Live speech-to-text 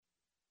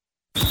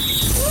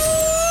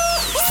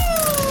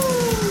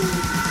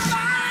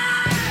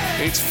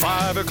It's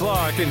 5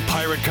 o'clock in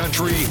Pirate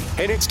Country,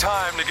 and it's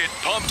time to get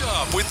pumped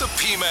up with the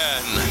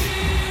P-Man.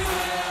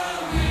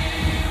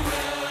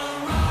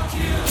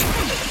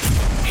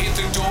 Hit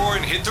the door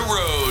and hit the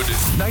road.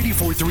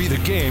 94.3 The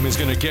Game is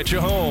going to get you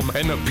home,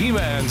 and the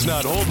P-Man's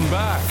not holding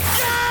back.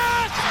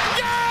 Yes!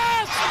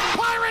 Yes!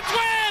 Pirates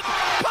win!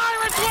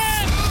 Pirates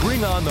win!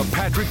 Bring on the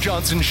Patrick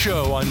Johnson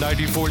Show on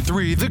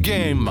 94.3 The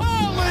Game.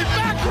 Holy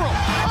mackerel!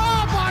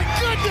 Oh, my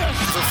goodness!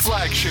 The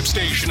flagship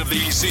station of the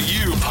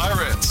ECU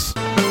Pirates.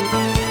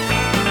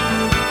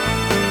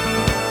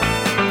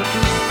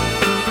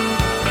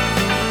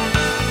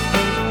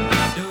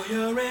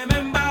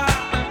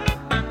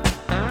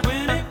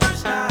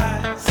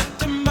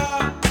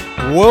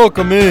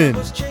 Welcome in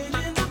to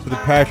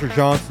the Patrick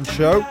Johnson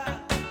Show.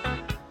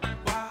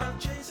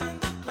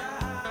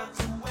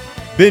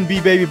 Ben B.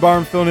 Baby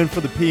Byron filling in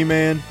for the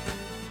P-Man.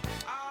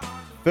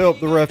 Philip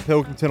the Ref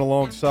Pilkington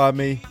alongside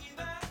me.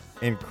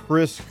 And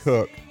Chris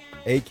Cook,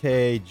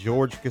 a.k.a.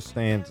 George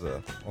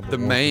Costanza. On the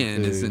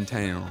man is in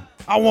town.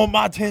 I want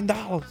my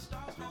 $10.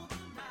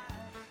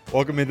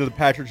 Welcome into the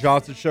Patrick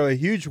Johnson Show. A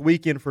huge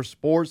weekend for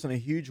sports and a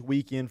huge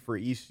weekend for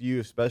ECU,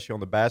 especially on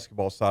the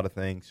basketball side of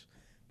things.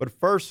 But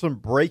first, some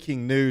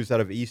breaking news out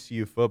of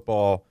ECU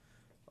football.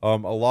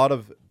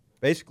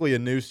 Basically a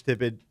news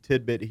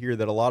tidbit here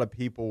that a lot of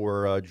people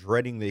were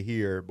dreading to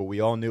hear, but we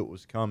all knew it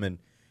was coming.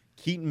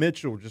 Keaton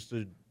Mitchell,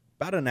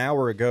 about an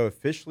hour ago,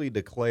 officially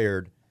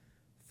declared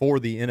for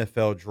the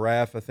NFL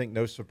draft. I think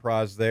no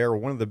surprise there.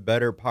 One of the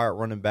better Pirate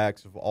running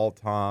backs of all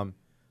time.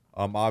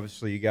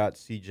 Obviously, you got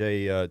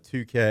C.J.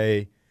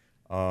 2K,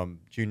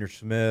 Junior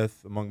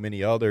Smith, among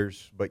many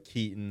others, but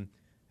Keaton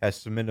has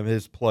cemented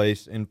his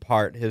place in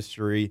Pirate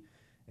history.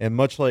 And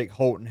much like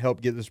Holton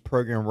helped get this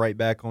program right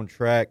back on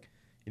track,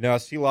 you know, I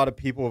see a lot of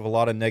people with a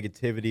lot of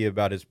negativity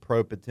about his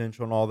pro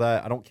potential and all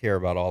that. I don't care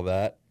about all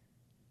that.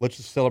 Let's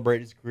just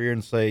celebrate his career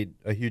and say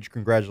a huge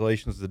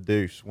congratulations to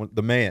Deuce,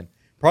 the man.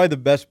 Probably the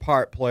best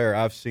Pirate player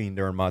I've seen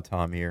during my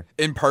time here.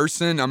 In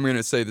person, I'm going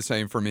to say the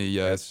same for me,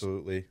 yes.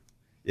 Absolutely.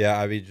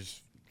 Yeah, I mean,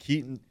 just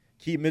Keaton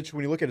Mitchell,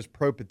 when you look at his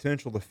pro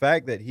potential, the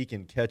fact that he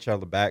can catch out of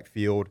the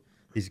backfield,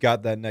 he's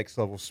got that next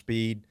level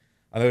speed.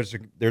 I know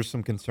there's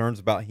some concerns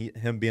about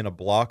him being a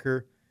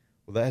blocker.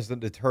 Well, that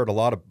hasn't deterred a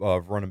lot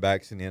of running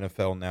backs in the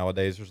NFL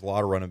nowadays. There's a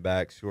lot of running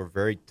backs who are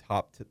very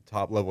top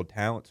level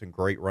talents and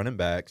great running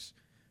backs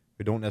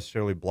who don't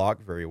necessarily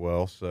block very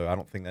well. So I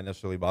don't think that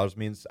necessarily bothers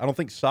me. And I don't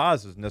think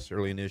size is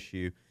necessarily an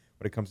issue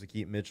when it comes to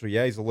Keaton Mitchell.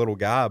 Yeah, he's a little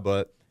guy,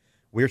 but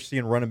we're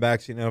seeing running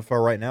backs in the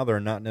NFL right now that are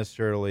not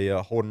necessarily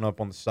holding up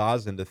on the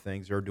size end of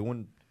things. They're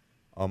doing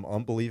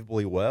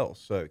unbelievably well.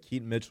 So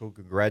Keaton Mitchell,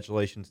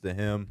 congratulations to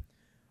him.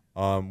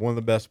 One of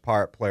the best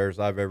Pirate players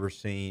I've ever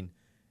seen,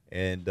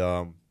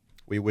 and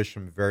we wish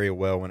him very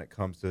well when it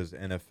comes to his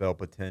NFL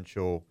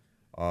potential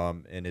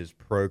and his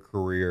pro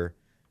career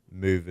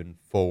moving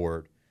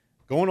forward.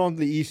 Going on to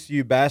the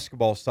ECU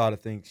basketball side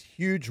of things,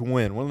 huge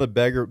win. One of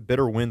the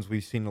bitter wins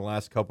we've seen in the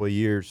last couple of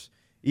years.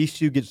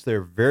 ECU gets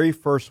their very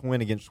first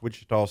win against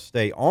Wichita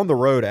State on the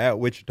road at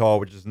Wichita,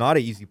 which is not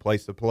an easy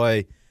place to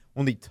play.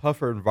 One of the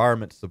tougher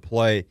environments to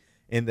play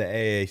in the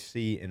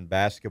AAC in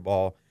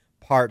basketball.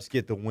 Pirates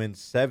get the win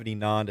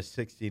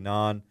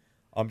 79-69.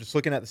 I'm just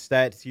looking at the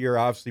stats here.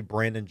 Obviously,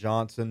 Brandon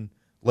Johnson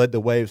led the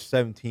way with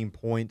 17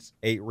 points,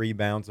 8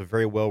 rebounds, a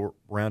very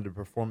well-rounded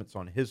performance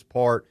on his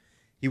part.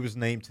 He was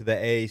named to the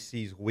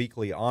AAC's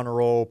weekly honor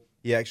roll.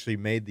 He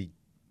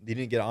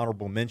didn't get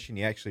honorable mention.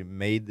 He actually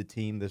made the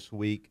team this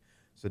week,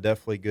 so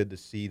definitely good to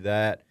see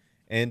that.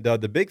 And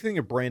the big thing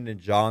of Brandon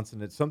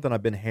Johnson, it's something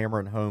I've been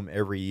hammering home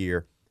every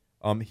year.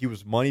 He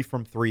was money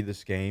from 3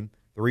 this game,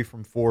 3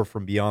 from 4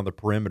 from beyond the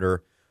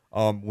perimeter.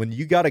 When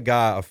you got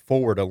a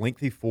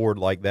lengthy forward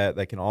like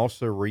that can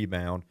also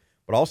rebound,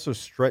 but also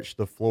stretch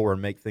the floor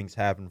and make things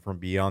happen from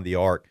beyond the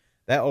arc,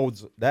 that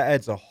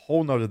adds a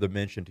whole nother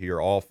dimension to your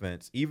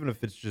offense, even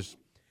if it's just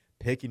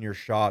picking your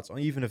shots,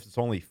 even if it's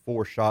only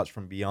 4 shots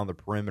from beyond the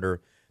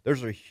perimeter.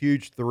 There's a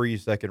huge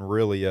threes that can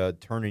really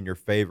turn in your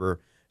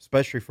favor,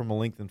 especially from a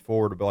lengthened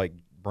forward like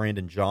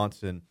Brandon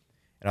Johnson.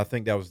 And I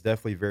think that was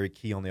definitely very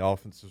key on the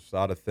offensive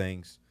side of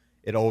things.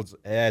 It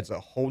adds a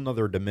whole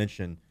nother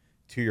dimension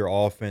to your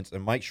offense.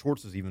 And Mike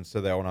Schwartz has even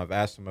said that when I've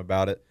asked him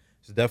about it.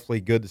 It's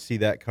definitely good to see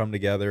that come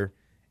together.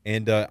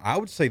 And I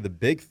would say the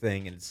big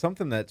thing, and it's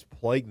something that's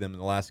plagued them in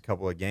the last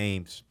couple of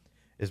games,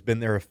 has been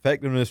their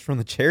effectiveness from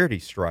the charity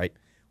stripe.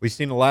 We've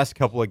seen the last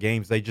couple of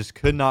games, they just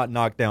could not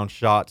knock down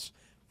shots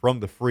from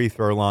the free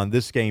throw line.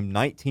 This game,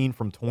 19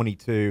 from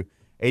 22,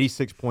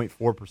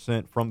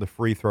 86.4% from the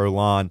free throw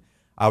line.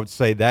 I would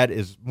say that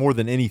is more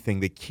than anything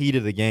the key to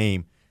the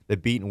game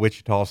that beating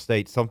Wichita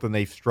State, something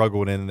they've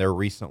struggled in their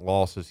recent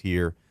losses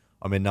here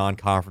in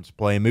non-conference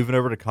play. And moving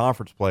over to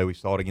conference play, we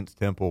saw it against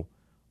Temple.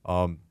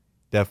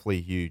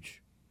 Definitely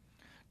huge.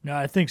 No,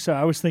 I think so.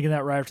 I was thinking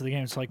that right after the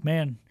game. It's like,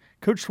 man,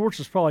 Coach Schwartz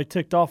is probably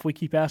ticked off. We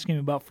keep asking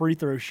him about free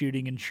throw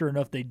shooting, and sure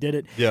enough, they did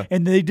it. Yeah.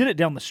 And they did it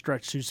down the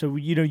stretch, too. So,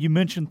 you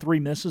mentioned 3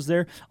 misses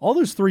there. All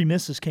those 3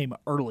 misses came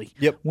early.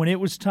 Yep. When it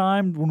was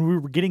time, when we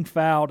were getting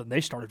fouled, and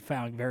they started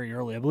fouling very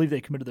early. I believe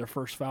they committed their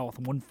first foul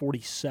with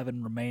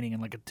 1:47 remaining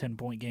in like a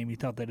 10-point game. You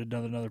thought they'd have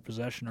done another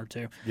possession or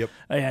two. Yep.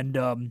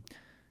 And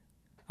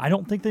I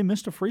don't think they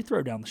missed a free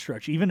throw down the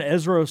stretch. Even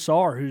Ezra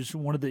Osar, who's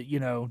one of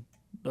the,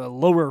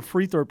 lower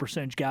free throw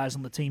percentage guys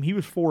on the team, he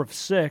was 4 of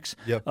 6.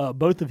 Yep.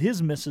 Both of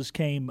his misses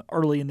came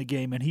early in the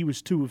game, and he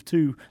was 2 of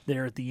 2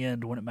 there at the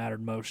end when it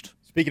mattered most.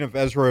 Speaking of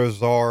Ezra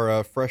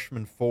Ozar,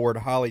 freshman forward,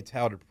 highly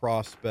touted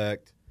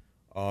prospect,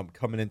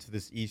 coming into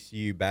this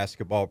ECU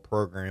basketball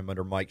program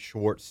under Mike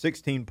Schwartz.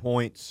 16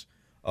 points,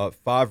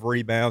 5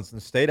 rebounds,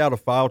 and stayed out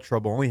of foul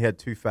trouble. Only had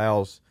 2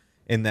 fouls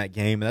in that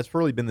game, and that's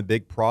really been the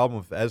big problem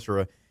with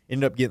Ezra.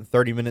 Ended up getting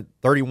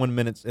 31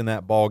 minutes in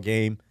that ball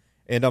game.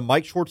 And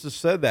Mike Schwartz has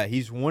said that.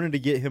 He's wanted to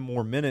get him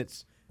more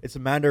minutes. It's a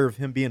matter of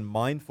him being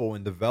mindful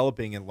and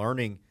developing and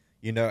learning,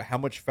 how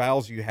much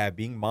fouls you have,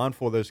 being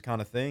mindful of those kind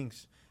of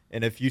things.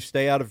 And if you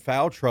stay out of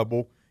foul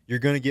trouble, you're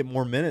going to get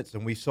more minutes.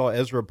 And we saw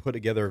Ezra put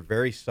together a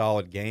very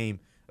solid game,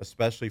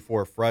 especially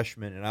for a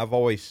freshman. And I've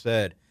always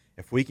said,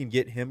 if we can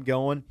get him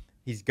going,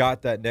 he's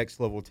got that next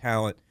level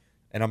talent.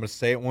 And I'm going to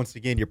say it once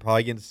again, you're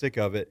probably getting sick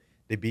of it,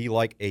 to be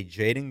like a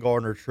Jaden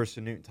Gardner,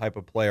 Tristan Newton type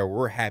of player.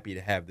 We're happy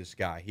to have this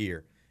guy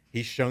here.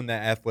 He's shown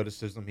that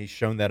athleticism. He's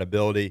shown that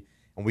ability.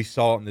 And we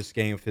saw it in this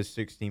game with his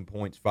 16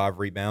 points, 5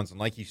 rebounds. And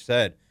like you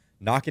said,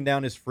 knocking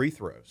down his free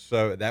throws.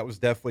 So that was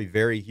definitely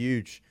very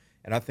huge.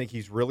 And I think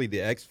he's really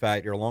the X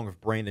factor, along with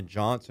Brandon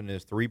Johnson, and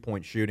his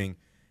three-point shooting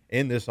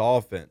in this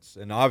offense.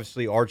 And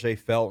obviously, R.J.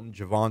 Felton,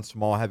 Javon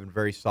Small having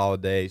very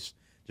solid days.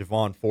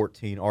 Javon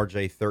 14,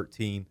 R.J.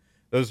 13.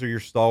 Those are your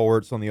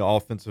stalwarts on the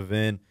offensive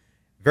end.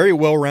 Very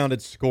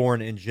well-rounded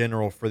scoring in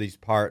general for these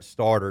Pirate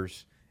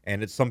starters.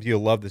 And it's something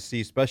you'll love to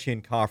see, especially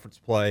in conference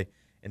play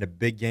in a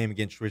big game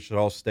against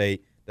Wichita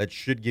State. That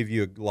should give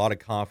you a lot of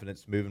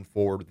confidence moving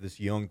forward with this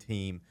young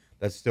team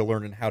that's still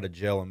learning how to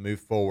gel and move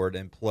forward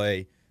and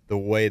play the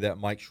way that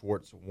Mike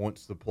Schwartz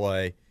wants to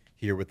play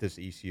here with this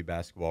ECU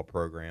basketball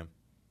program.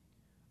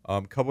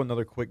 Couple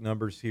another quick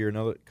numbers here,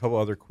 couple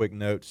other quick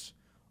notes.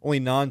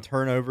 Only 9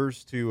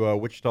 turnovers to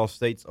Wichita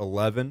State's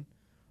 11.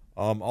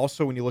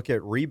 Also, when you look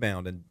at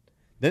rebounding,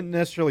 didn't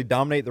necessarily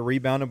dominate the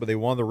rebounding, but they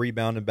won the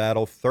rebounding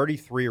battle.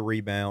 33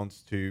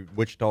 rebounds to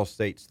Wichita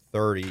State's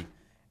 30,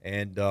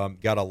 and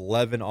got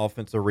 11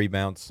 offensive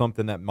rebounds,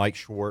 something that Mike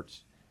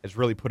Schwartz has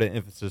really put an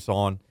emphasis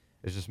on,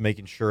 is just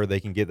making sure they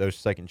can get those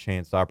second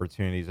chance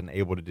opportunities, and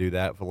able to do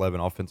that with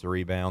 11 offensive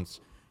rebounds.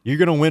 You're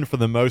going to win for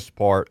the most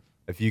part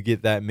if you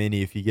get that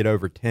many, if you get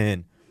over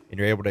 10, and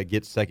you're able to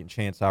get second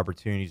chance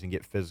opportunities and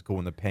get physical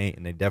in the paint,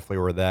 and they definitely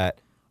were that,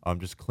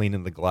 just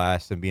cleaning the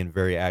glass and being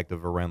very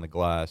active around the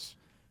glass.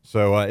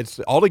 So it's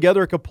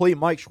altogether a complete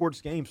Mike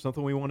Schwartz game,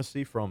 something we want to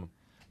see from him.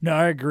 No,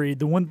 I agree.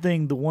 The one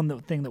thing that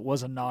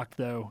wasn't knocked,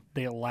 though,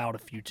 they allowed a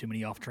few too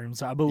many off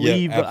turns. I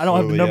believe, Yeah, I don't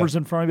have the numbers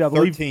in front of me. I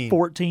believe 13.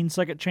 14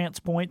 second chance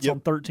points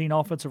on 13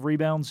 offensive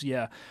rebounds,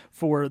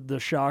 for the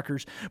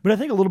Shockers. But I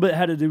think a little bit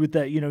had to do with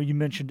that, you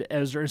mentioned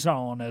Ezra. It's not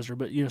all on Ezra,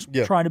 but,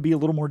 trying to be a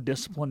little more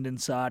disciplined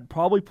inside.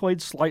 Probably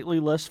played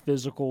slightly less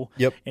physical,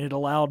 and it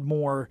allowed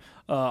more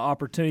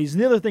opportunities.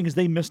 And the other thing is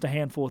they missed a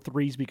handful of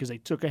threes because they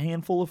took a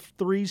handful of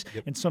threes,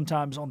 and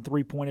sometimes on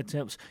three-point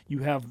attempts you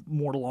have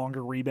more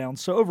longer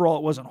rebounds. So overall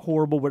it wasn't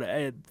horrible,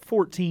 but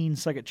 14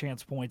 second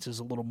chance points is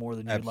a little more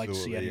than you'd like to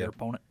see out of your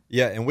opponent.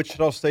 Yeah, and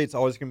Wichita State's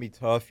always going to be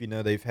tough.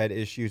 They've had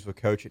issues with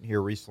coaching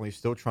here recently,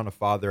 still trying to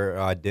find their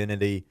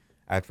identity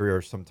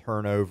after some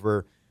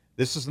turnover.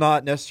 This is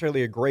not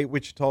necessarily a great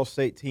Wichita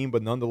State team,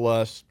 but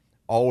nonetheless,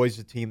 always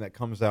a team that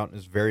comes out and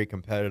is very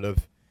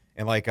competitive.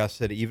 And like I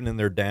said, even in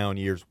their down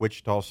years,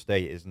 Wichita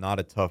State is not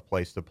a tough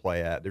place to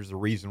play at. There's a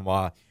reason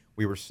why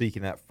we were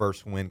seeking that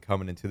first win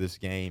coming into this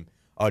game,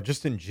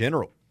 just in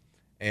general.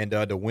 And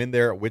to win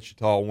there at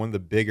Wichita, one of the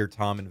bigger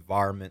time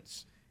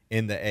environments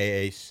in the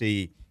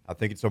AAC, I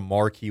think it's a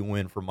marquee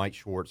win for Mike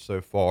Schwartz so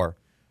far.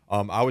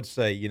 I would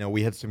say,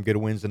 we had some good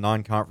wins, the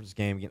non-conference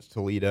game against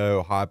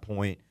Toledo, High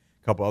Point,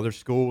 a couple other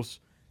schools.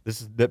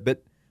 This is I'm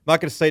not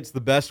going to say it's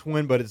the best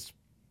win, but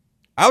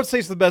I would say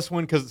it's the best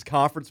win because it's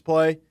conference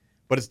play.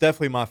 But it's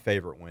definitely my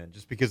favorite win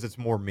just because it's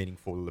more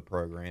meaningful to the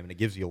program, and it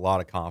gives you a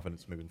lot of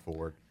confidence moving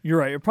forward. You're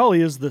right. It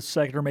probably is the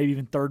second or maybe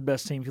even third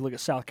best team if you look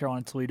at South Carolina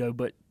and Toledo,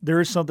 but there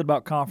is something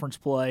about conference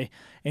play,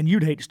 and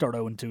you'd hate to start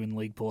 0-2 in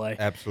league play.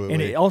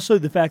 Absolutely. And also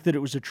the fact that it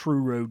was a true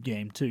road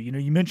game, too.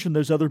 You mentioned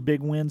those other big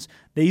wins.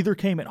 They either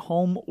came at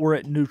home or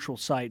at neutral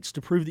sites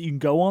to prove that you can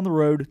go on the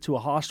road to a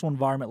hostile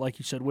environment, like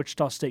you said,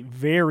 Wichita State,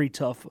 very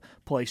tough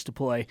place to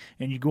play,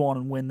 and you go on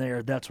and win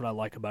there. That's what I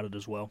like about it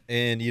as well.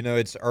 And,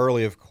 it's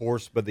early, of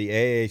course, but the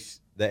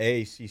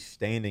AAC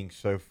standings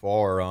so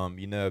far,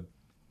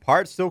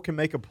 Pirates still can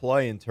make a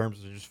play in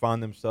terms of just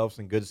find themselves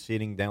in good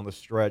seating down the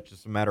stretch.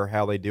 It's a matter of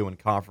how they do in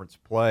conference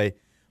play.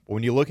 But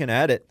when you're looking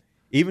at it,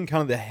 even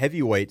kind of the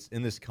heavyweights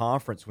in this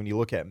conference, when you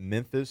look at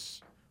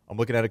Memphis, I'm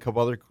looking at a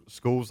couple other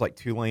schools like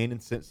Tulane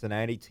and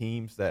Cincinnati,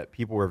 teams that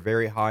people were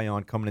very high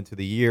on coming into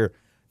the year.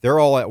 They're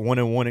all at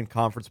 1-1 in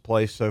conference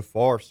play so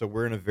far, so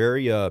we're in a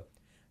very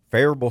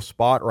favorable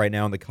spot right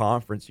now in the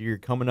conference. You're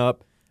coming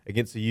up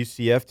against the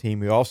UCF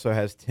team who also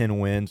has 10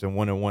 wins and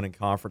 1-1 in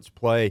conference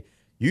play.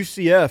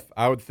 UCF,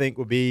 I would think,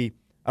 would be,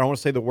 I don't want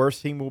to say the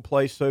worst team we'll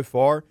play so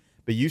far,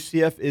 but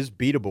UCF is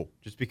beatable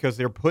just because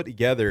they're put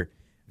together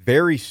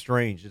very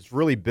strange. It's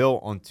really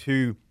built on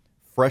 2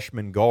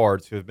 freshman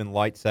guards who have been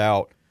lights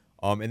out.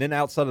 And then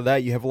outside of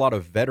that, you have a lot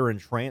of veteran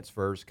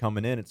transfers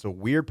coming in. It's a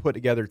weird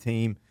put-together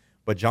team,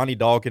 but Johnny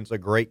Dawkins, a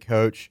great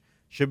coach,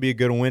 should be a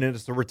good win. And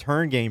it's the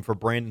return game for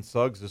Brandon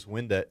Suggs this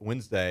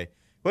Wednesday.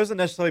 Who hasn't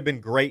necessarily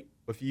been great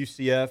with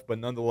UCF, but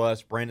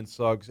nonetheless, Brandon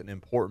Suggs, an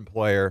important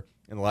player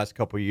in the last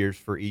couple of years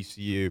for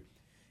ECU.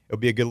 It'll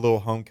be a good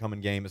little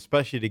homecoming game,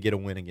 especially to get a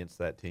win against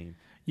that team.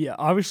 Yeah,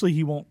 obviously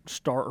he won't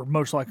start, or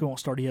most likely won't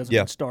start. He hasn't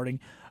been starting.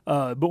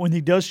 But when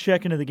he does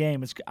check into the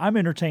game, I'm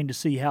entertained to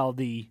see how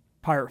the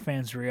Pirate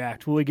fans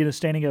react. Will he get a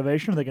standing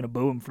ovation, or are they going to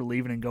boo him for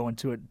leaving and going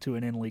to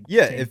an in-league team?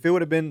 If it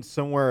would have been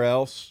somewhere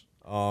else,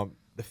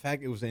 the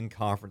fact it was in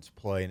conference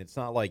play, and it's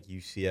not like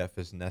UCF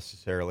is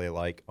necessarily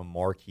like a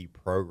marquee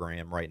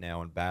program right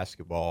now in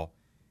basketball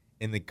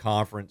in the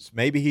conference.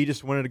 Maybe he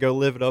just wanted to go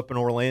live it up in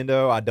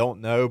Orlando. I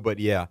don't know, but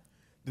yeah.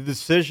 The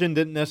decision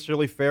didn't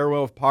necessarily fare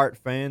well with Pirate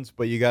fans,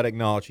 but you got to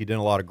acknowledge he did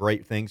a lot of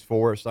great things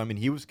for us. I mean,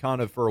 he was kind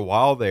of, for a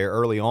while there,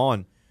 early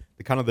on,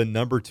 the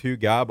number 2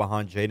 guy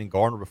behind Jaden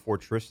Gardner before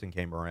Tristan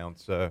came around.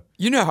 So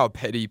you know how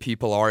petty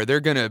people are.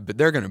 They're gonna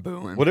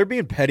boo him. Well, they're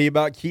being petty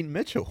about Keaton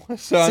Mitchell.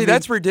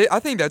 That's ridiculous.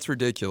 I think that's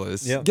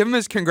ridiculous. Yeah. Give him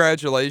his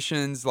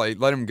congratulations, like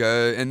let him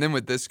go. And then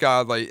with this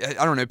guy, like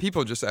I don't know,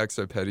 people just act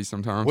so petty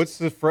sometimes. What's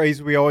the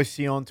phrase we always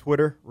see on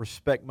Twitter?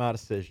 Respect my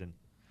decision.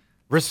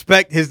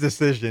 Respect his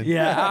decision.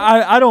 Yeah,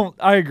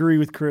 I agree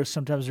with Chris.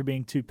 Sometimes they're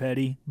being too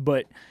petty,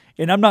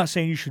 and I'm not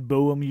saying you should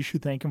boo him. You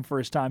should thank him for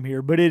his time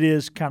here. But it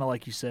is kind of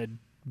like you said,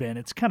 Ben.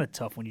 It's kind of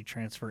tough when you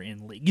transfer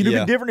in league. It'd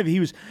be different if he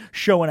was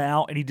showing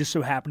out and he just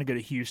so happened to go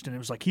to Houston. It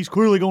was like he's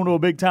clearly going to a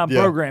big time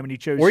program and he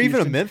chose, or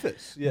Houston. even a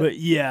Memphis.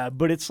 Yeah.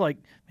 But it's like,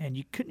 man,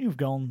 you couldn't have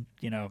gone,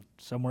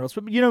 somewhere else.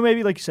 But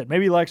maybe like you said,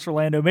 maybe he likes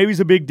Orlando. Maybe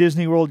he's a big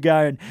Disney World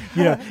guy, and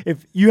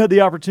if you had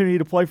the opportunity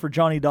to play for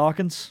Johnny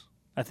Dawkins,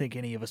 I think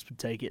any of us would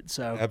take it.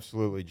 So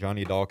absolutely,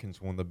 Johnny Dawkins,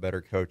 one of the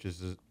better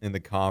coaches in the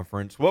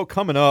conference. Well,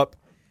 coming up,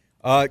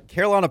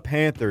 Carolina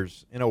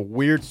Panthers in a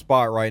weird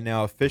spot right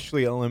now,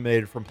 officially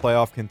eliminated from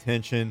playoff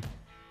contention.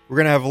 We're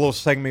going to have a little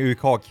segment we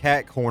call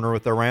Cat Corner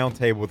with the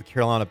roundtable with the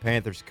Carolina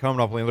Panthers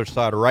coming up on the other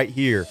side right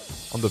here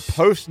on the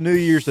post-New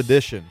Year's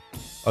edition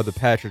of the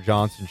Patrick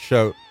Johnson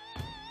Show.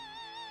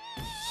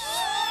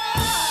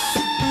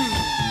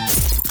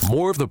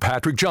 More of the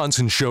Patrick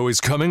Johnson Show is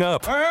coming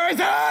up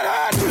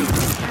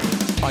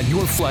on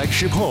your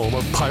flagship home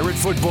of Pirate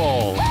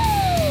football.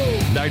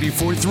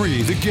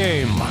 94.3 The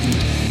Game.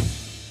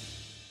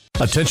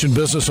 Attention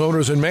business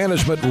owners and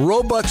management,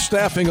 Roebuck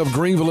Staffing of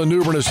Greenville and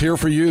New Bern is here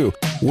for you.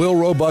 Will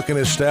Roebuck and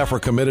his staff are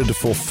committed to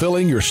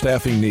fulfilling your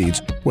staffing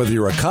needs. Whether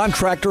you're a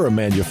contractor, a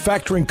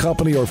manufacturing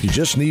company, or if you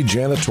just need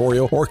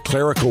janitorial or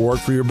clerical work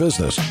for your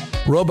business.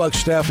 Roebuck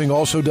Staffing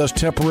also does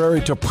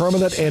temporary to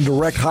permanent and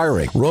direct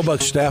hiring.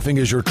 Roebuck Staffing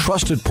is your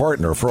trusted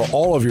partner for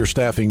all of your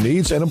staffing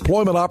needs and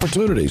employment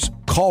opportunities.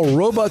 Call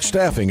Roebuck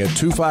Staffing at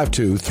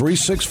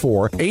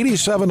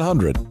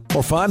 252-364-8700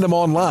 or find them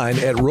online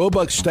at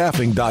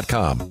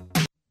roebuckstaffing.com.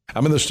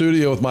 I'm in the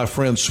studio with my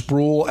friend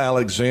Sproul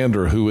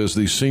Alexander, who is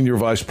the Senior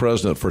Vice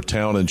President for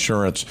Town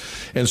Insurance.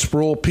 And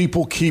Sproul,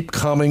 people keep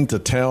coming to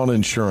Town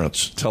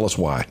Insurance. Tell us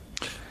why.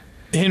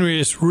 Henry,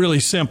 it's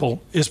really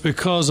simple. It's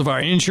because of our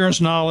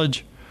insurance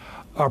knowledge,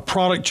 our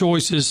product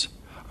choices,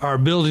 our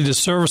ability to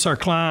service our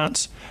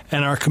clients,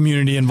 and our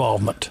community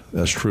involvement.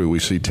 That's true. We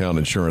see Town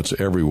Insurance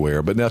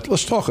everywhere. But now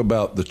let's talk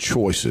about the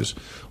choices.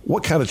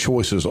 What kind of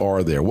choices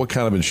are there? What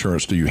kind of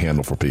insurance do you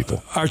handle for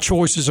people? Our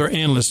choices are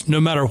endless. No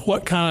matter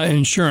what kind of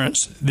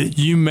insurance that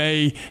you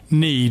may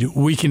need,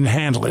 we can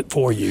handle it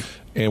for you.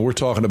 And we're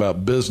talking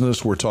about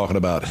business, we're talking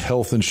about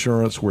health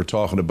insurance, we're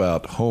talking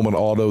about home and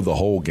auto, the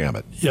whole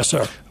gamut. Yes,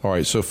 sir. All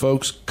right, so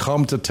folks,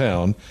 come to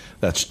Town.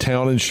 That's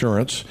Town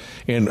Insurance.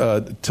 And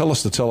tell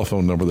us the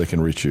telephone number they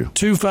can reach you.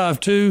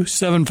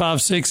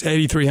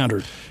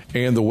 252-756-8300.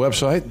 And the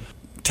website?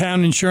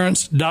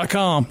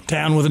 Towninsurance.com,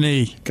 Town with an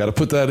E. Got to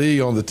put that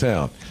E on the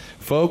Town.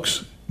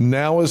 Folks,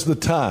 now is the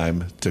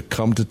time to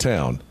come to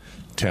Town.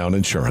 Town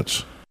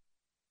Insurance.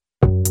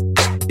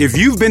 If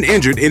you've been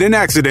injured in an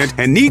accident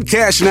and need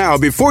cash now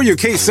before your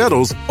case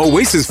settles,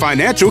 Oasis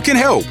Financial can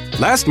help.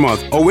 Last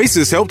month,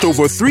 Oasis helped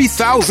over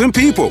 3,000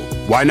 people.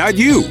 Why not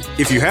you?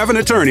 If you have an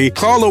attorney,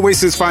 call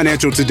Oasis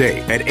Financial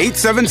today at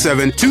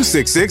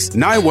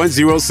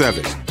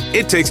 877-266-9107.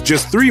 It takes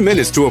just 3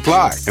 minutes to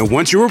apply, and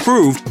once you're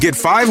approved, get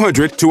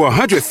 $500 to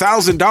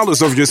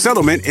 $100,000 of your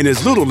settlement in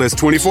as little as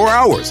 24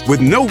 hours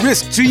with no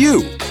risk to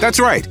you.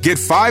 That's right, get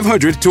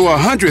 $500 to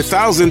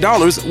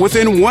 $100,000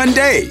 within 1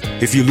 day.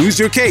 If you lose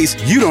your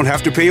case, you don't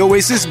have to pay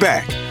Oasis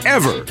back,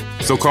 ever.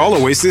 So call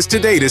Oasis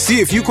today to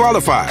see if you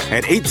qualify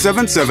at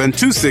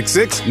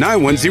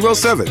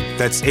 877-266-9107.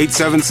 That's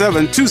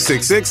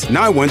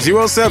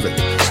 877-266-9107.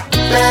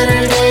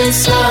 Better days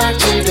start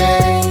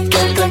today.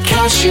 Get the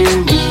cash you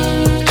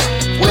need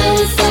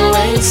with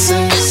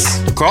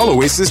Oasis. Call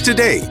Oasis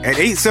today at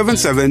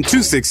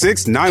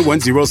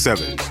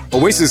 877-266-9107.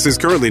 Oasis is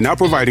currently not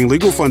providing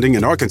legal funding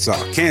in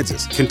Arkansas,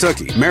 Kansas,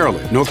 Kentucky,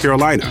 Maryland, North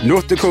Carolina,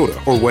 North Dakota,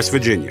 or West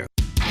Virginia.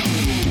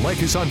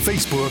 Like us on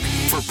Facebook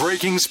for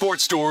breaking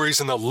sports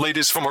stories and the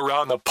latest from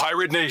around the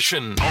Pirate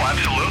Nation. Oh,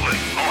 absolutely.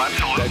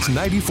 That's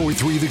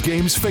 94.3 The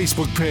Game's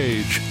Facebook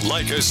page.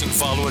 Like us and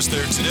follow us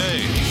there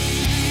today.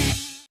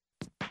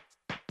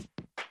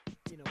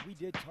 We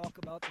did talk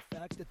about the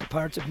fact that the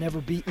Pirates have never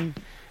beaten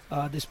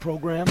this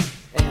program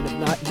and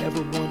have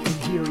never won in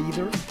here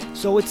either.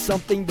 So it's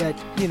something that,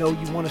 you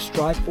want to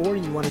strive for,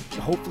 and you want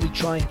to hopefully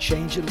try and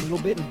change it a little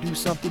bit and do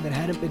something that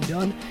hadn't been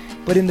done.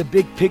 But in the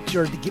big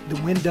picture,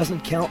 the win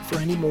doesn't count for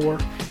any more.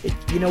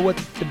 You know what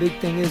the big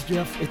thing is,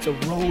 Jeff? It's a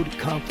road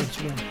conference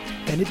win.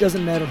 And it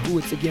doesn't matter who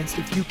it's against.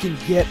 If you can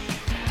get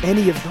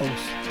any of those,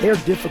 they're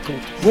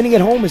difficult. Winning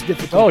at home is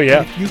difficult. Oh,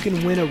 yeah. If you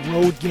can win a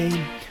road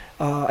game,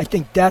 I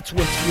think that's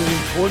what's really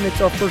important.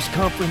 It's our first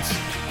conference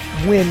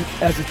win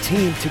as a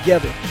team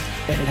together,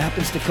 and it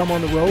happens to come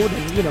on the road.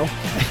 And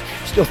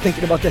still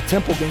thinking about that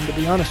Temple game, to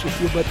be honest with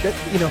you. But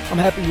I'm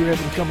happy you were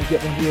able to come and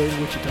get one here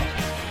in Wichita.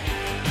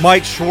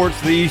 Mike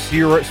Schwartz, the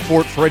ECU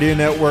Sports Radio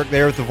Network,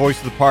 there with the voice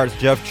of the Pirates,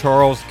 Jeff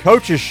Charles.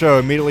 Coach's show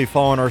immediately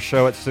following our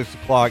show at 6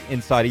 o'clock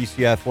inside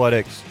ECU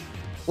Athletics,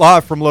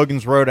 live from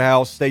Logan's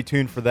Roadhouse. Stay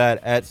tuned for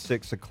that at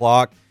 6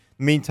 o'clock.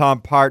 Meantime,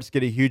 Pirates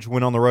get a huge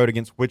win on the road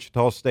against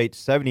Wichita State,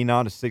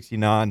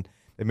 79-69.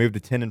 They moved to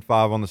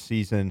 10-5 on the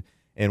season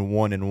and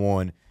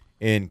 1-1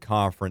 in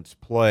conference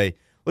play.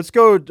 Let's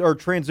go or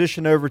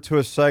transition over to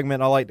a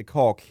segment I like to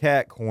call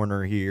Cat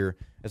Corner here,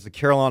 as the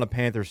Carolina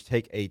Panthers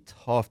take a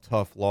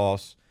tough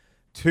loss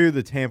to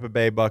the Tampa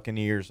Bay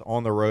Buccaneers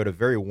on the road. A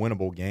very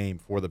winnable game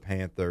for the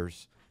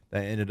Panthers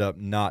that ended up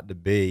not to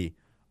be.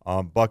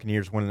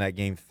 Buccaneers winning that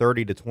game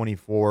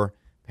 30-24.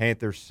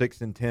 Panthers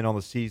 6-10 on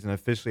the season,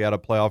 officially out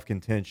of playoff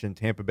contention.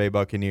 Tampa Bay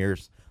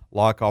Buccaneers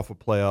lock off a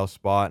playoff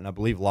spot, and I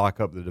believe lock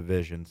up the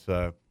division.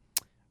 So,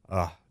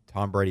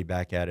 Tom Brady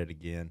back at it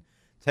again.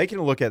 Taking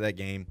a look at that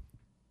game,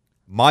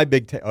 my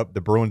big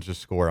the Bruins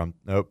just score.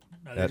 They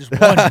just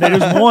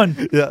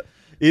won. Yeah.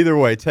 Either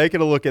way,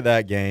 taking a look at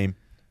that game,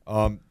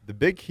 the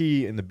big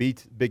key and the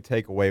big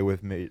takeaway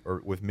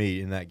with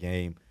me in that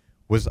game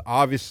was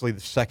obviously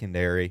the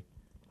secondary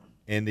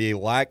and the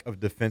lack of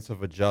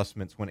defensive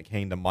adjustments when it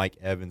came to Mike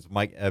Evans.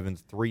 Mike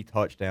Evans, 3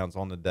 touchdowns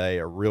on the day,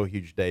 a real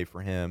huge day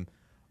for him.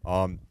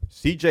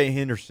 C.J.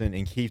 Henderson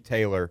and Keith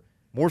Taylor,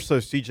 more so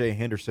C.J.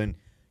 Henderson,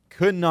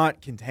 could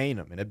not contain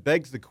him. And it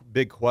begs the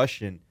big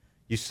question.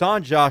 You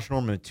signed Josh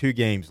Norman with 2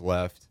 games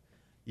left.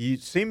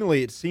 It seemed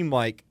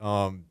like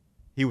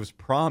he was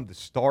primed to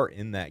start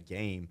in that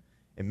game.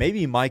 And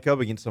maybe match up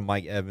against a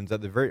Mike Evans, or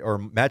at the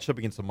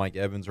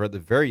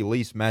very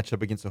least match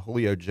up against a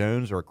Julio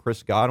Jones or a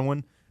Chris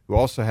Godwin, who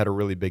also had a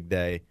really big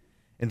day.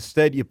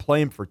 Instead, you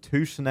play him for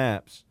 2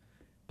 snaps.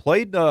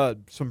 Played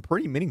some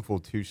pretty meaningful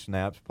 2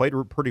 snaps. Played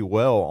pretty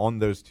well on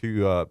those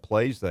 2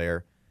 plays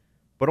there.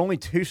 But only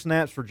 2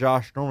 snaps for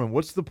Josh Norman.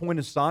 What's the point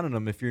of signing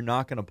him if you're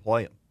not going to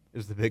play him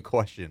is the big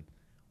question.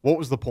 What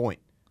was the point?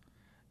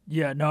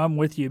 Yeah, no, I'm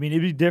with you. I mean,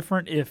 it'd be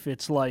different if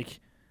it's like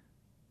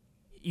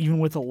even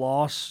with a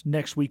loss,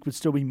 next week would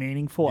still be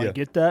meaningful. Yeah. I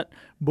get that.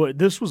 But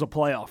this was a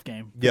playoff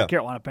game for the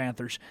Carolina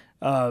Panthers.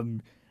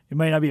 It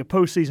may not be a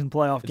postseason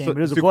playoff game, but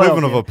it is a playoff game. It's the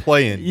equivalent of a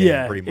play-in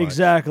game, pretty much. Yeah,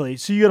 exactly.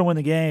 So you got to win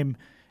the game.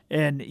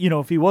 And,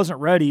 if he wasn't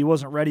ready, he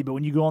wasn't ready. But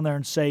when you go on there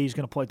and say he's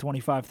going to play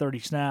 25, 30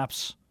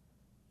 snaps,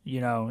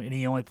 and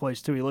he only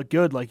plays 2, he looked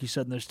good, like you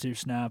said, in those 2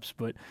 snaps.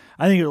 But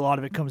I think a lot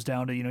of it comes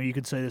down to, you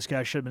could say this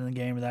guy should have been in the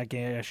game or that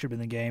guy should have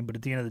been in the game. But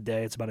at the end of the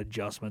day, it's about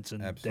adjustments,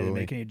 and they didn't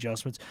make any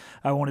adjustments.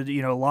 I wanted,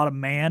 a lot of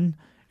man, and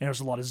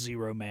there's a lot of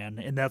 0 man,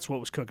 and that's what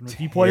was cooking.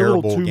 If you play a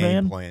little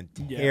 2-man.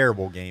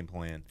 Terrible game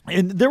plan.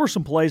 And there were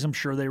some plays, I'm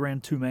sure, they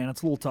ran 2-man.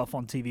 It's a little tough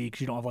on TV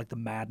because you don't have, like, the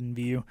Madden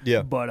view.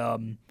 Yeah. But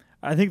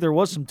I think there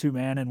was some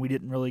 2-man, and we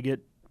didn't really get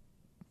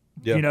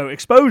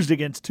exposed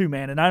against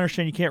 2-man. And I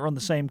understand you can't run the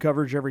same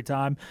coverage every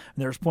time,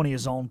 and there's plenty of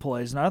zone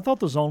plays. And I thought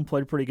the zone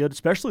played pretty good,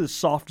 especially the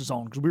soft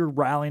zone, because we were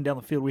rallying down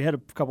the field. We had a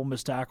couple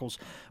missed tackles,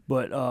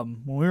 but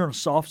when we were in a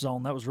soft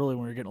zone, that was really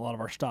when we were getting a lot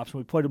of our stops. When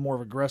we played a more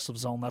of aggressive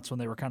zone, that's when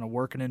they were kind of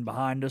working in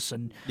behind us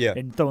and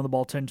throwing the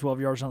ball 10, 12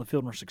 yards down the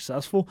field and were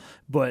successful.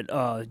 But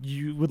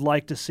you would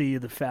like to see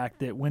the fact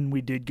that when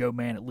we did go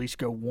man, at least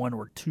go 1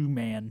 or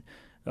 2-man,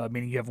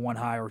 meaning you have 1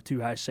 high or 2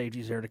 high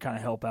safeties there to kind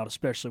of help out,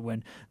 especially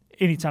when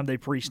anytime they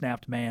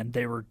pre-snapped man,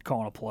 they were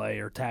calling a play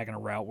or tagging a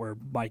route where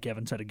Mike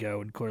Evans had to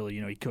go, and clearly,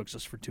 he cooks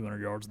us for 200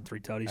 yards and 3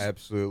 tutties.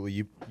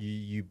 Absolutely.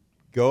 You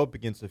go up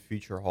against a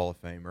future Hall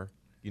of Famer.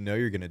 You know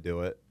you're going to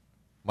do it.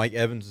 Mike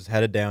Evans has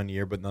had a down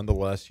year, but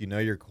nonetheless,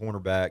 your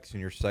cornerbacks and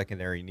your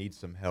secondary need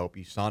some help.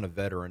 You sign a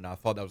veteran. I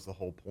thought that was the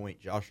whole point.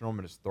 Josh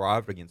Norman has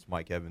thrived against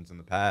Mike Evans in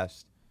the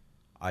past.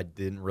 I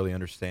didn't really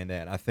understand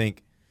that. And I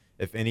think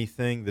if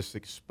anything, this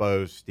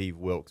exposed Steve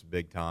Wilks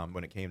big time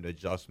when it came to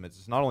adjustments.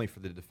 It's not only for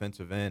the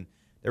defensive end.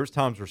 There was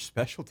times where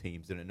special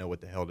teams didn't know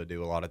what the hell to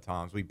do a lot of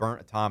times. We burnt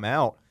a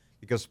timeout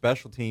because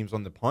special teams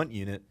on the punt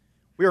unit,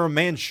 we were a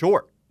man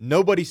short.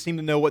 Nobody seemed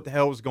to know what the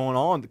hell was going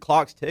on. The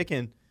clock's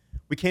ticking.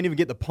 We can't even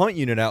get the punt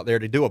unit out there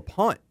to do a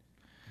punt.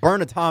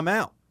 Burn a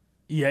timeout.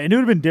 Yeah, and it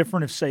would have been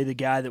different if, say, the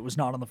guy that was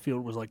not on the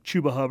field was like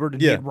Chuba Hubbard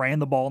and he had ran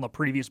the ball in the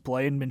previous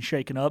play and been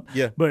shaken up.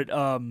 Yeah. But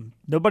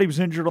nobody was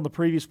injured on the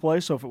previous play,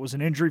 so if it was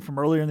an injury from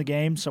earlier in the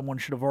game, someone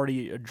should have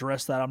already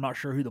addressed that. I'm not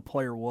sure who the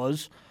player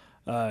was.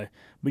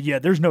 But, yeah,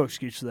 there's no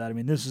excuse for that. I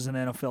mean, this is an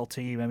NFL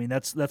team. I mean,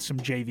 that's some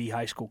JV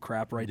high school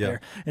crap right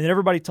there. And then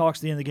everybody talks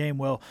at the end of the game,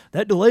 well,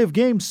 that delay of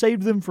game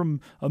saved them from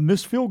a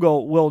missed field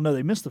goal. Well, no,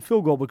 they missed the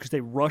field goal because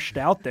they rushed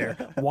out there.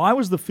 Why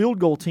was the field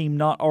goal team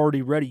not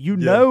already ready? You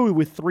know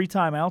with 3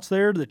 timeouts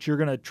there that you're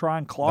going to try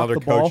and clock the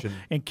ball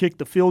and kick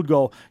the field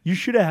goal. You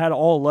should have had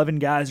all 11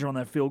 guys that are on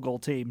that field goal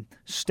team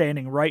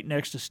standing right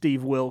next to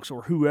Steve Wilks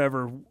or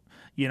whoever –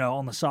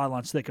 on the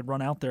sidelines so they could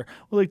run out there.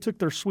 Well, they took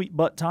their sweet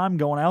butt time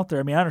going out there.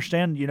 I mean, I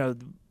understand,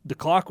 the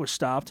clock was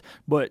stopped,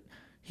 but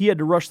he had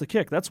to rush the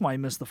kick. That's why he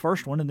missed the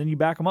first one, and then you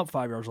back him up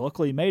 5 yards.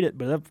 Luckily, he made it,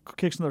 but that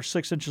kick's another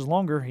 6 inches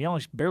longer. He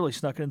only barely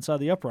snuck it inside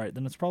the upright.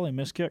 Then it's probably a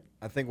missed kick.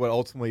 I think what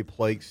ultimately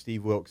plagued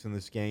Steve Wilks in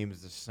this game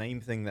is the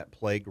same thing that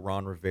plagued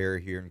Ron Rivera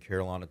here in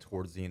Carolina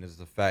towards the end, is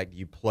the fact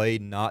you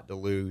played not to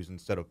lose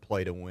instead of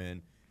play to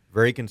win.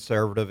 Very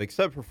conservative,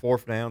 except for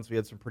fourth downs. We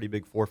had some pretty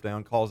big fourth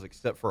down calls,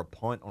 except for a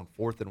punt on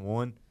 4th and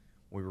 1.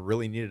 We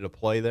really needed a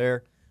play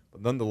there.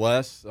 But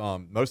nonetheless,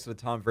 most of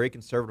the time, very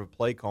conservative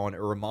play calling. It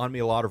reminded me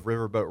a lot of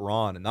Riverboat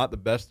Ron, and not the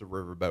best of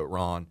Riverboat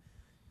Ron.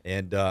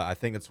 And I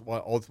think it's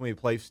what ultimately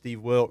plays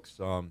Steve Wilks.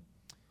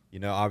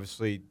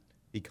 Obviously,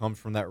 he comes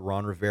from that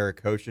Ron Rivera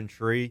coaching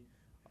tree.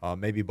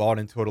 Maybe bought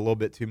into it a little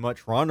bit too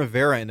much. Ron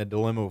Rivera in a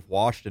dilemma with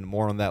Washington.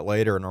 More on that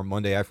later in our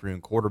Monday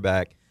afternoon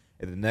quarterback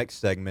in the next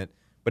segment.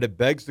 But it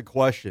begs the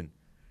question,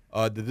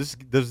 does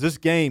this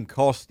game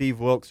cost Steve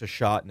Wilks a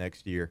shot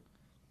next year?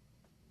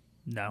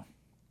 No.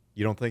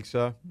 You don't think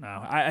so? No.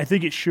 I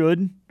think it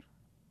should,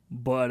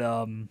 but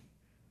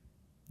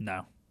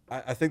no.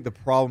 I think the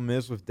problem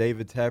is with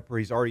David Tepper,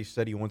 he's already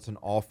said he wants an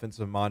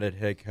offensive-minded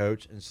head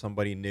coach and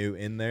somebody new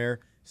in there.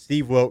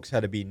 Steve Wilks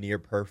had to be near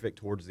perfect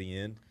towards the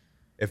end.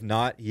 If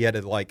not, he had to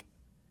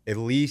at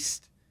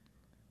least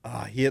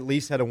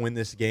had to win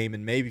this game,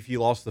 and maybe if he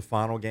lost the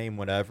final game,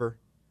 whatever.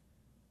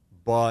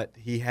 But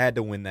he had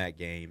to win that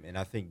game, and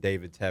I think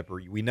David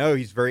Tepper, we know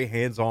he's very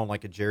hands-on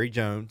like a Jerry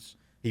Jones.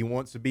 He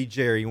wants to be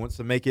Jerry. He wants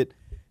to make it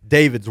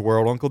David's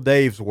world, Uncle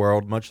Dave's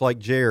world, much like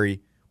Jerry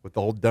with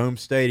the old Dome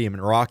Stadium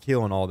and Rock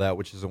Hill and all that,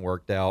 which hasn't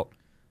worked out.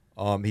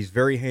 He's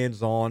very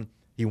hands-on.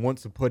 He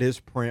wants to put his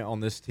print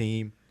on this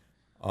team.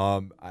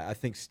 I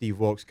think Steve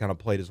Wilks kind of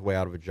played his way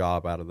out of a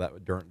job out of that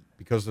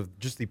because of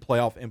just the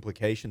playoff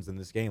implications in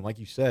this game. Like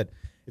you said,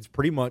 it's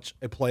pretty much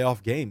a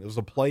playoff game. It was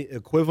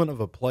equivalent of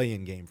a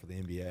play-in game for the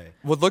NBA.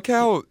 Well, look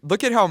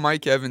at how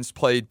Mike Evans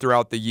played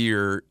throughout the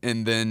year,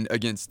 and then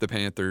against the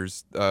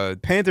Panthers.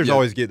 Panthers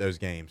always get those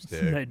games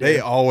too. They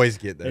always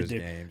get those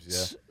games.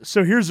 Yeah.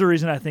 So here's the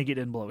reason I think it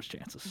didn't blow his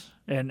chances,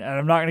 and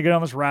I'm not going to get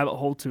on this rabbit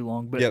hole too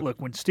long. But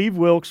look, when Steve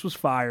Wilks was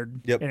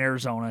fired in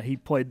Arizona, he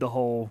played the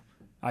whole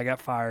 "I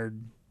got fired."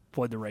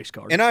 Played the race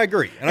card. And I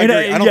agree. I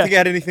don't think it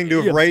had anything to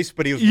do with race,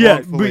 but he was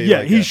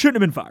wrongfully. He shouldn't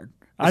have been fired.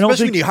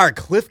 Especially when you hired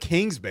Cliff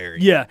Kingsbury.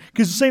 Yeah,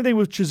 because the same thing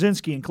with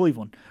Chizensky in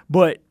Cleveland.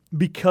 But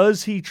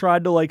because he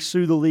tried to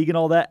sue the league and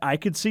all that, I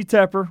could see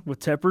Tepper, with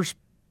Tepper's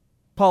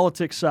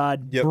politics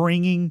side,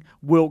 bringing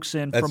Wilks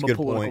in from a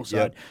political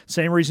side.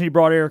 Same reason he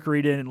brought Eric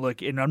Reed in.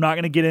 And I'm not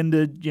going to get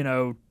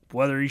into,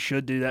 whether he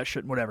should do that,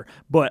 shouldn't, whatever.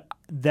 But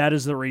that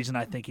is the reason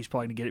I think he's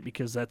probably going to get it,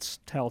 because that's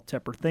how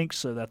Tepper thinks,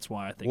 so that's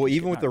why I think. Well,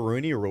 even with the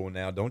Rooney Rule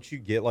now, don't you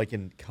get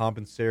in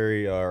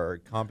compensatory or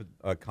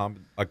a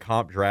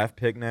comp draft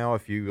pick now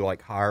if you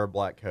hire a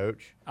black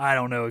coach? I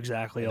don't know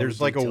exactly.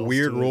 There's a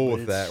weird rule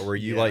with that where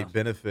you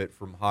benefit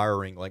from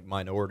hiring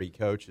minority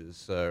coaches.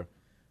 So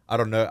I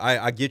don't know.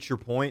 I get your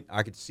point.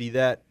 I could see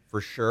that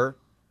for sure.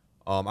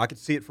 I could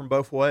see it from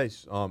both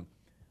ways.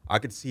 I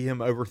could see him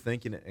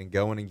overthinking it and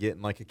going and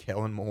getting a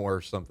Kellen Moore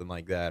or something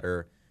like that,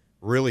 or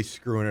really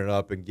screwing it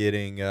up and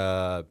getting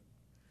throw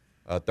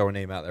a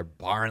name out there,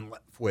 Byron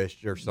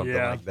Leftwich or something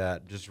like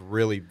that. Just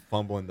really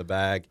fumbling the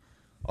bag.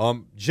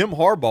 Jim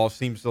Harbaugh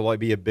seems to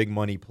be a big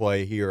money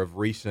play here of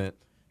recent.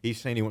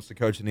 He's saying he wants to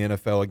coach in the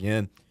NFL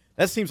again.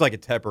 That seems like a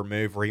Tepper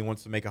move where he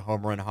wants to make a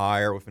home run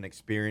hire with an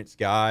experienced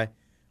guy.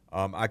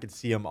 I could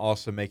see him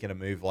also making a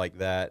move like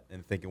that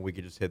and thinking we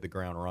could just hit the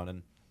ground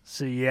running.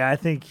 So, yeah, I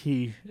think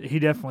he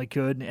definitely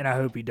could, and I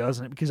hope he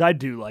doesn't, because I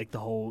do like the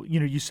whole,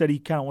 you said he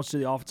kind of wants to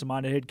be the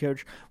offensive-minded head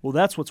coach. Well,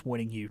 that's what's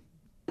winning you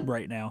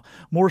right now,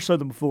 more so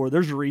than before.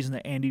 There's a reason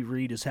that Andy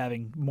Reid is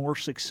having more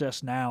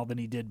success now than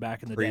he did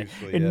back in the day.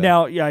 And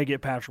now, I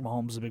get Patrick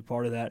Mahomes is a big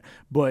part of that,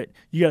 but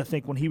you got to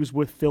think when he was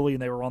with Philly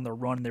and they were on their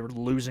run and they were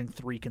losing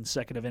 3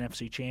 consecutive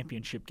NFC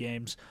Championship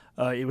games,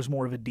 it was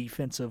more of a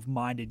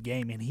defensive-minded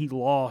game, and he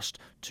lost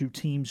to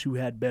teams who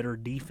had better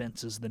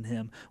defenses than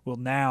him. Well,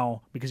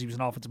 now, because he was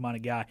an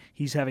offensive-minded guy,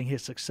 he's having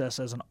his success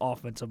as an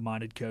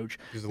offensive-minded coach.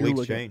 Because the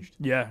league's changed.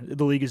 Yeah,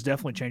 the league has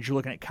definitely changed. You're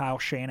looking at Kyle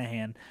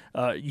Shanahan.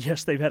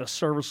 Yes, they've had a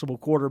serviceable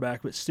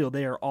quarterback, but still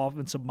they are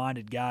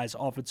offensive-minded guys,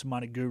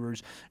 offensive-minded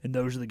gurus, and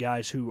those are the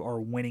guys who are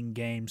winning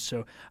games.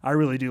 So I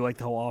really do like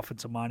the whole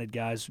offensive-minded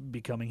guys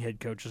becoming head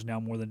coaches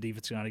now more than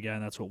defensive-minded guy,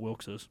 and that's what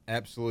Wilks is.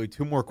 Absolutely.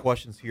 2 more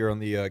questions here on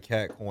the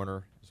Cat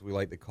Corner, as we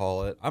like to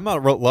call it. I'm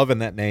not loving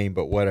that name,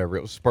 but whatever.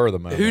 It was spur of the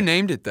moment. Who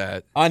named it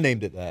that? I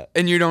named it that.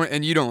 And you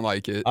don't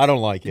like it. I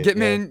don't like it.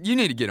 Man, you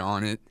need to get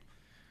on it.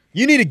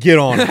 You need to get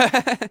on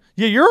it.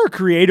 Yeah, you're a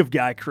creative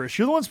guy, Chris.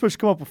 You're the one supposed to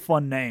come up with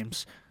fun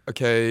names.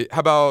 Okay, how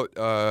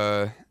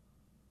about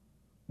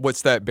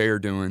what's that bear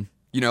doing?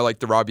 Like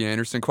the Robbie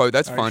Anderson quote.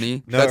 That's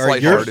funny. No, that's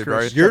lighthearted,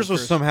 right? Yours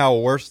was somehow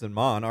worse than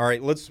mine. All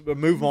right, let's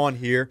move on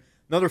here.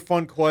 Another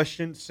fun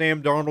question.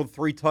 Sam Darnold,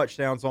 3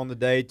 touchdowns on the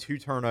day, 2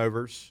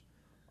 turnovers,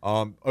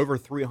 over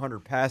 300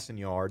 passing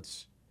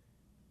yards.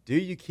 Do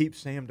you keep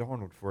Sam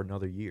Darnold for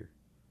another year?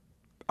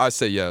 I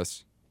say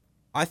yes.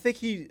 I think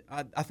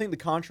the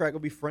contract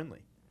will be friendly,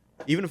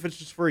 even if it's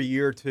just for a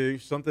year or two.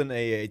 Something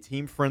a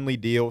team friendly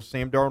deal.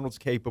 Sam Darnold's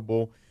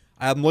capable.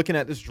 I'm looking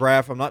at this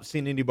draft. I'm not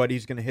seeing anybody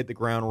who's going to hit the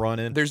ground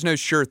running. There's no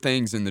sure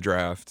things in the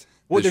draft.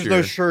 Well, there's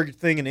no sure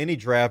thing in any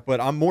draft, but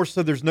I'm more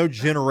so there's no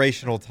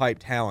generational type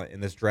talent in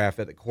this draft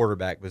at the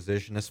quarterback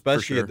position,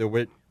 especially at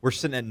we're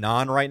sitting at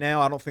 9 right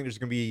now. I don't think there's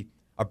going to be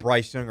a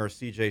Bryce Young or a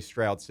C.J.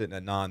 Stroud sitting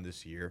at 9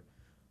 this year.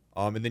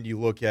 And then you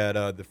look at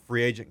the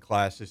free agent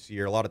class this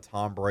year, a lot of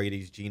Tom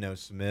Brady's, Geno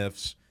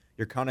Smith's.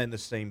 You're kind of in the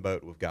same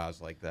boat with guys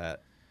like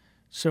that.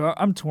 So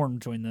I'm torn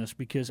between this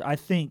because I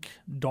think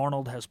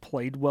Darnold has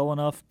played well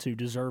enough to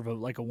deserve a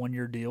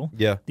 1-year deal.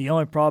 Yeah. The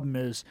only problem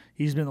is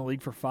he's been in the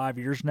league for 5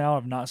 years now.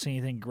 I've not seen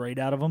anything great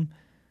out of him,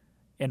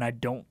 and I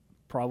don't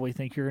probably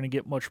think you're going to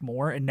get much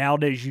more. And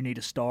nowadays you need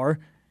a star.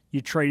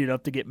 You traded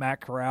up to get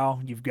Matt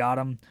Corral. You've got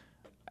him.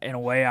 In a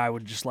way, I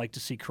would just like to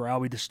see Corral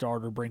be the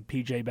starter, bring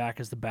PJ back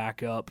as the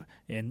backup,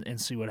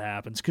 and see what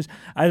happens. Because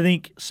I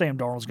think Sam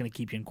Darnold's going to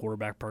keep you in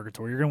quarterback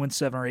purgatory. You're going to win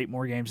 7 or 8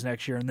 more games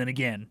next year, and then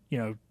again,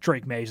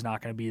 Drake May's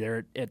not going to be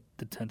there at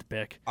the 10th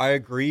pick. I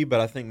agree, but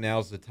I think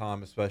now's the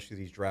time, especially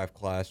these draft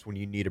class, when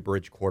you need a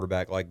bridge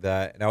quarterback like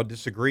that. And I would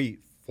disagree.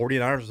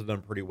 49ers have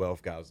done pretty well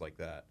with guys like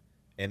that,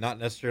 and not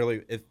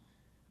necessarily if.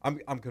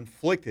 I'm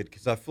conflicted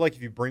because I feel like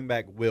if you bring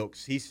back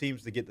Wilks, he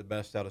seems to get the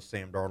best out of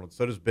Sam Darnold.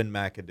 So does Ben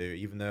McAdoo,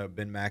 even though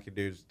Ben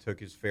McAdoo took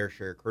his fair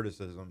share of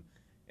criticism,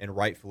 and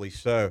rightfully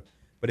so.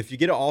 But if you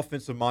get an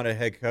offensive-minded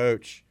head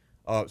coach,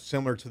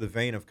 similar to the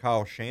vein of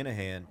Kyle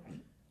Shanahan,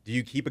 do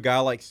you keep a guy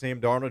like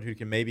Sam Darnold who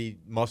can maybe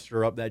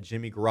muster up that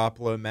Jimmy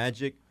Garoppolo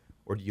magic,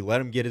 or do you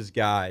let him get his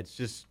guy?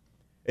 It's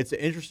an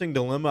interesting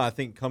dilemma. I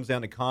think it comes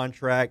down to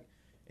contract,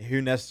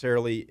 who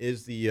necessarily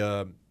is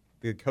the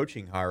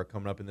coaching hire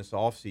coming up in this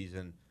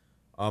offseason.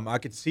 I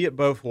could see it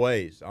both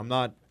ways. I'm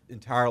not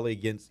entirely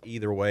against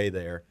either way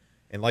there.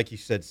 And like you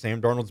said,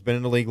 Sam Darnold's been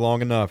in the league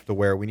long enough to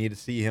where we need to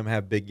see him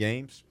have big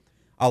games.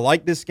 I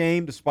like this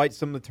game despite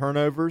some of the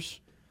turnovers.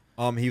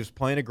 He was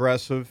playing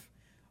aggressive.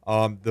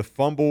 The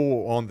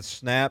fumble on the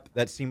snap,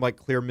 that seemed like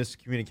clear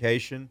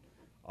miscommunication.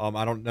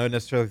 I don't know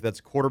necessarily if that's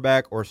a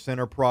quarterback or a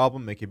center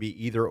problem. It could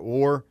be either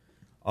or.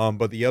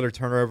 But the other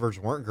turnovers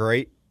weren't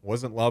great.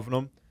 Wasn't loving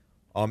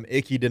them.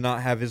 Icky did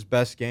not have his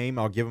best game.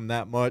 I'll give him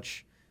that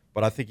much.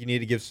 But I think you need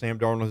to give Sam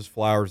Darnold his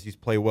flowers. He's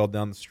played well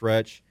down the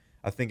stretch.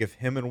 I think if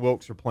him and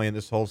Wilks are playing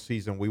this whole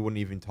season, we wouldn't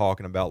even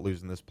talking about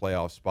losing this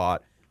playoff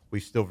spot. We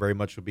still very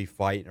much would be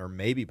fighting or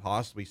maybe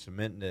possibly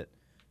cementing it,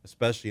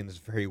 especially in this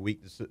very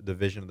weak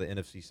division of the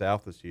NFC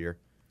South this year.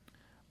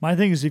 My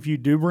thing is if you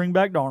do bring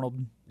back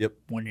Darnold,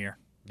 1 year.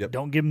 Yep.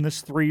 Don't give him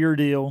this 3-year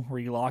deal where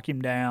you lock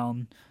him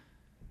down.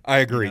 I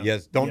agree.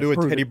 Yes, don't do a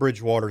Teddy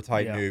Bridgewater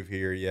type move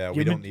here. Yeah,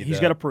 we don't need that. He's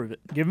got to prove it.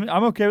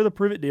 I'm okay with a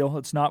prove it deal.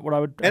 It's not what I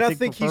would. And I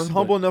think he's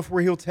humble enough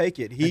where he'll take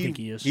it. I think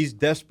he is. He's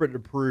desperate to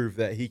prove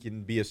that he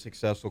can be a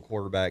successful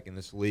quarterback in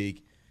this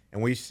league,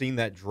 and we've seen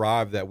that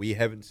drive that we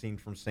haven't seen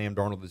from Sam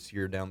Darnold this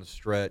year down the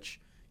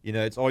stretch.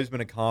 It's always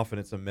been a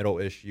confidence and middle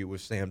issue with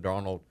Sam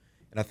Darnold,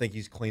 and I think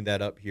he's cleaned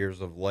that up here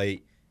as of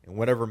late. And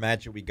whatever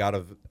matchup we got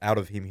out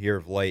of him here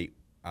of late,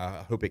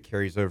 I hope it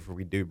carries over if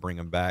we do bring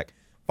him back.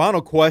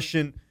 Final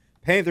question.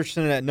 Panthers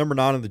sitting at number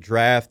 9 in the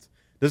draft.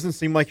 Doesn't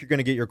seem like you're going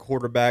to get your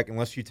quarterback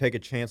unless you take a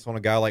chance on a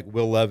guy like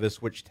Will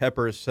Levis, which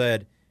Tepper has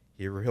said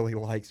he really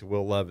likes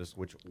Will Levis,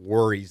 which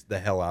worries the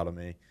hell out of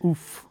me.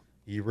 Oof.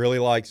 He really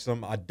likes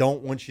him. I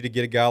don't want you to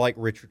get a guy like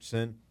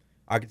Richardson.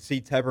 I could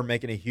see Tepper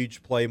making a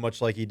huge play, much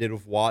like he did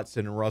with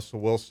Watson and Russell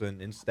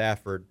Wilson in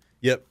Stafford.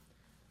 Yep,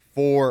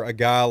 for a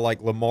guy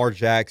like Lamar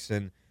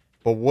Jackson.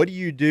 But what do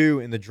you do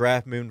in the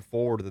draft moving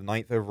forward to the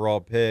 9th overall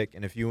pick?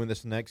 And if you win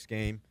this next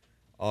game,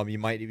 you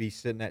might be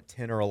sitting at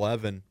 10 or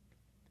 11.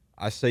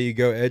 I say you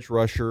go edge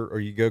rusher or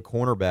you go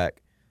cornerback.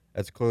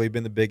 That's clearly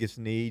been the biggest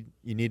need.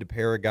 You need to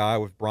pair a guy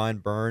with Brian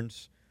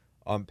Burns.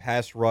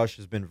 Pass rush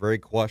has been very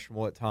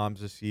questionable at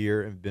times this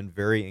year and been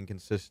very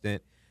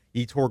inconsistent.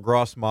 Yetur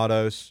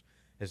Gross-Matos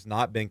has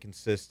not been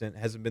consistent.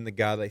 Hasn't been the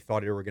guy they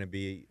thought they were going to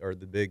be, or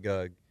the big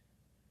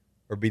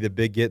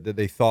get that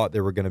they thought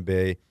they were going to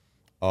be.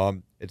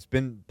 It's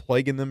been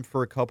plaguing them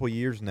for a couple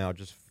years now,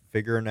 just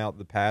figuring out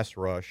the pass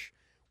rush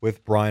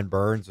with Brian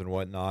Burns and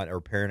whatnot,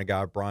 or pairing a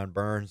guy with Brian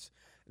Burns.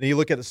 And then you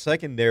look at the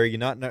secondary,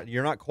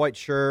 you're not quite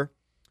sure.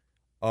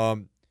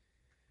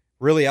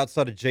 Really,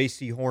 outside of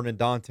J.C. Horn and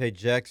Dante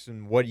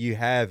Jackson, what do you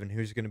have and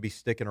who's going to be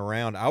sticking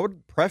around? I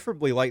would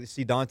preferably like to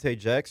see Dante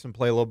Jackson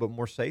play a little bit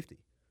more safety,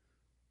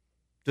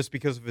 just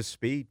because of his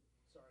speed.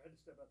 Sorry, I had to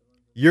step out the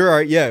room. You're all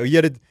right. Yeah,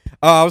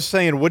 I was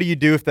saying, what do you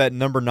do if that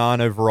number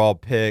 9 overall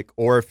pick,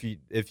 or if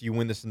you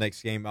win this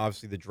next game?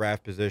 Obviously, the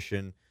draft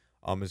position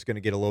is going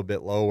to get a little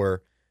bit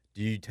lower.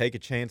 Do you take a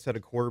chance at a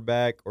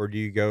quarterback, or do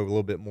you go a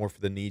little bit more for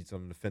the needs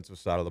on the defensive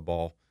side of the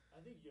ball?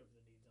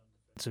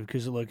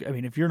 Because, look, I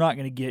mean, if you're not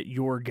going to get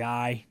your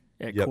guy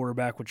at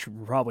quarterback, which you're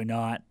probably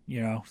not,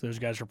 those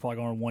guys are probably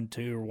going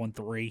 1-2 or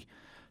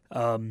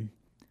 1-3.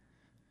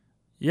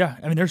 Yeah,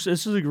 I mean, this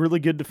is a really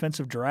good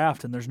defensive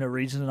draft, and there's no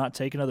reason to not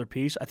take another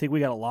piece. I think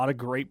we got a lot of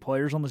great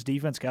players on this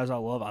defense, guys. I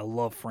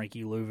love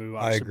Frankie Louvu.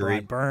 I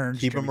agree. Brian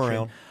Burns. Keep him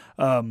around.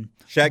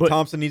 Shaq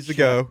Thompson needs to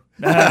go.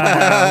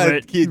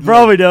 He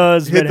probably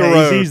does. Hit the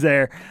road. He's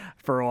there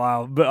for a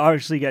while, but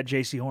obviously you got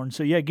J.C. Horn.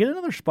 So, yeah, get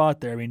another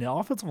spot there. I mean, the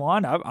offensive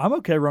line, I'm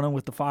okay running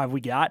with the 5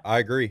 we got. I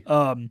agree.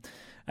 I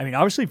mean,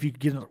 obviously, if you could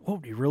get another, what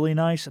would be really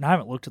nice, and I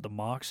haven't looked at the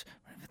mocks,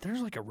 if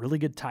there's like a really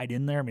good tight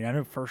end there. I mean, I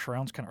know first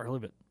round's kind of early,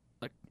 but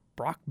like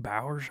Brock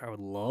Bowers, I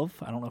would love.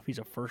 I don't know if he's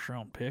a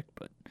first-round pick,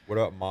 but. What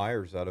about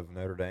Myers out of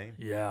Notre Dame?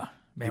 Yeah.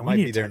 Man, he might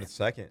be there in a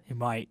second. He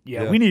might.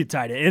 Yeah, we need a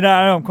tight end. And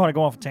I know I'm kind of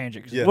going off a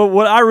tangent. Yeah.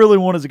 What I really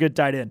want is a good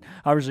tight end.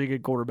 Obviously, a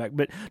good quarterback.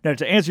 But no,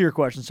 to answer your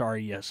question,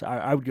 sorry, yes,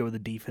 I would go with a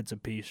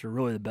defensive piece, or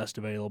really the best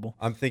available.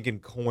 I'm thinking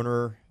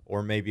corner,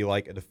 or maybe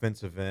like a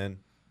defensive end,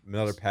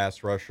 another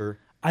pass rusher.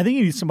 I think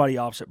you need somebody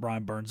opposite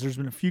Brian Burns. There's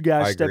been a few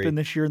guys step in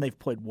this year, and they've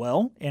played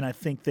well, and I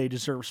think they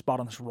deserve a spot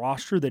on this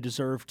roster. They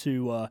deserve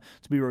to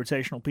be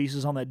rotational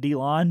pieces on that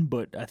D-line,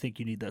 but I think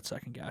you need that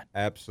second guy.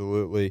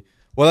 Absolutely.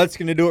 Well, that's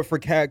going to do it for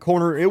Cat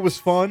Corner. It was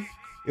fun.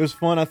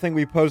 I think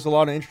we posed a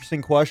lot of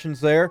interesting questions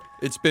there.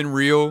 It's been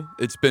real.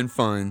 It's been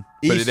fun,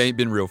 but it ain't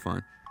been real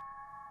fun.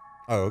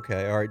 Oh,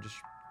 okay. All right, just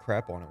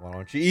crap on it, why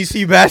don't you?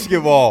 EC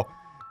basketball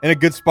in a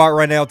good spot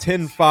right now.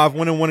 10-5,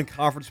 1-1 in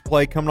conference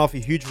play, coming off a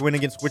huge win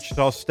against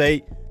Wichita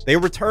State. They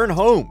return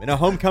home in a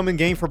homecoming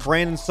game for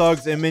Brandon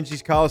Suggs in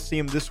Minges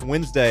Coliseum this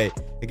Wednesday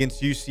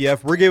against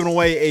UCF. We're giving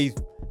away a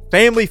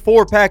family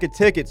 4-pack of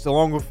tickets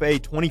along with a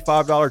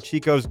 $25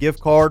 Chico's gift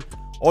card.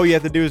 All you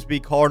have to do is be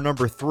caller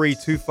number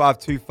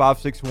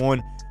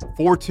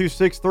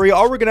 3-252-561-4263.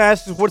 All we're going to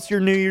ask is, what's your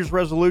New Year's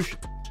resolution?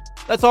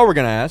 That's all we're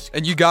going to ask.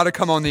 And you got to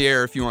come on the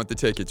air if you want the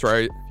tickets,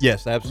 right?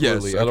 Yes,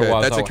 absolutely. Yes, okay.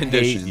 Otherwise, that's I'll a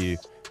condition. hate you.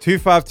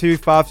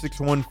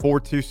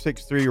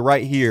 252-561-4263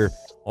 right here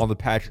on the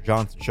Patrick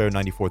Johnson Show,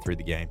 94.3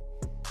 The Game.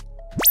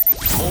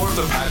 More of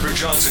the Patrick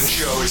Johnson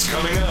Show is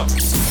coming up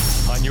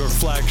on your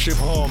flagship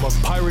home of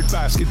Pirate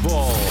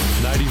basketball,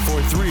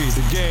 94.3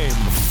 The Game.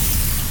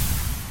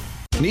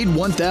 Need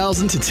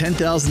 $1,000 to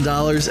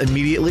 $10,000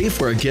 immediately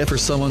for a gift for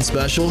someone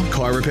special,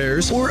 car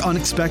repairs, or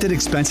unexpected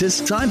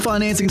expenses? Time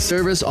Financing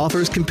Service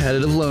offers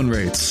competitive loan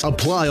rates.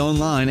 Apply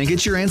online and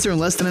get your answer in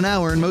less than an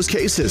hour in most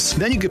cases.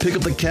 Then you can pick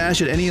up the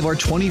cash at any of our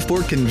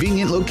 24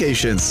 convenient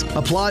locations.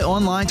 Apply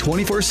online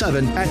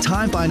 24/7 at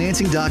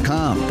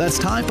timefinancing.com. That's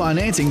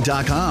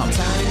timefinancing.com.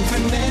 Time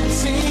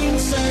Financing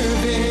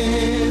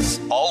Service.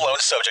 All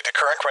loans subject to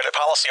current credit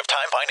policy of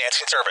Time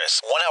Financing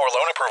Service. 1-hour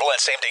loan approval and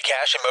same-day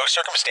cash in most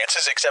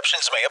circumstances.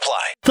 Exceptions may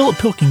apply. Philip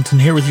Pilkington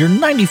here with your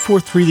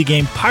 94.3 The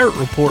Game Pirate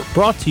Report,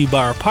 brought to you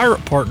by our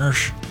pirate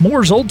partners.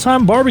 Moore's Old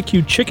Time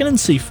Barbecue Chicken and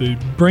Seafood.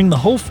 Bring the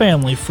whole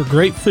family for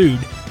great food.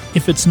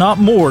 If it's not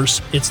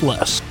Moore's, it's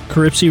less.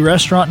 Caripsy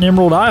Restaurant in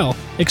Emerald Isle.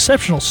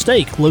 Exceptional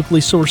steak,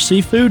 locally sourced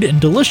seafood,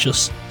 and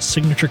delicious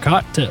signature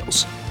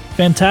cocktails.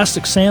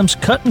 Fantastic Sam's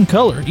Cut and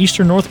Color.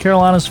 Eastern North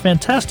Carolina's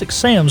Fantastic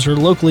Sam's are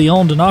locally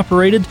owned and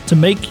operated to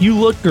make you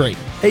look great.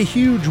 A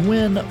huge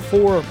win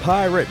for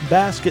Pirate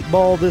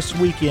basketball this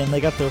weekend. They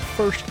got their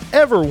first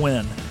ever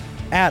win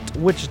at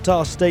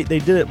Wichita State. They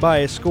did it by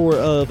a score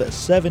of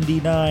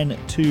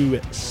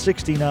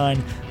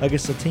 79-69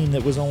 against a team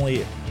that was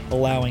only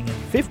allowing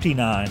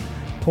 59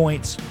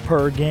 points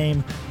per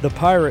game. The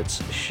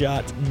Pirates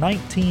shot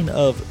 19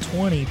 of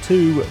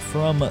 22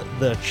 from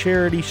the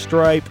charity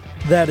stripe.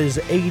 That is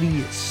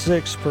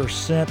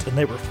 86%, and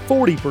they were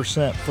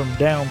 40% from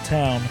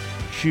downtown,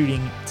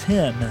 shooting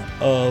 10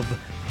 of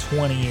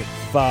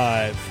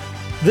 25.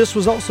 This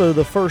was also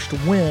the first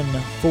win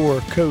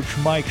for Coach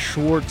Mike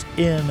Schwartz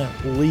in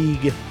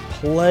league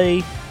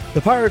play.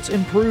 The Pirates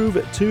improve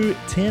to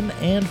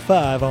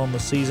 10-5 on the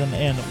season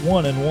and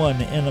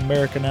 1-1 in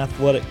American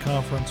Athletic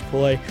Conference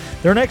play.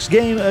 Their next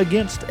game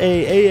against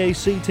a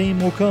AAC team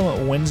will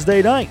come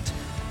Wednesday night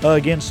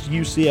against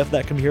UCF.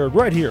 That can be heard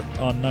right here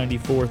on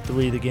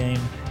 94.3 The Game.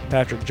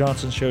 Patrick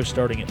Johnson Show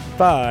starting at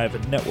 5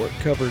 and network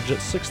coverage at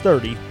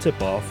 6:30.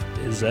 Tip-off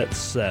is at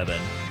 7.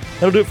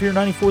 That'll do it for your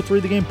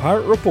 94.3 The Game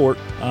Pirate Report.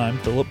 I'm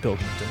Philip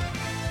Pilkington.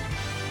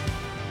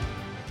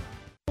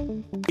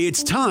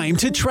 It's time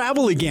to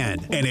travel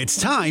again, and it's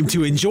time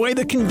to enjoy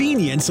the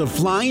convenience of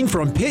flying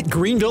from Pitt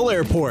Greenville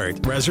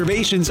Airport.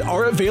 Reservations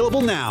are available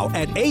now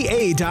at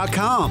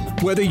AA.com.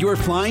 Whether you're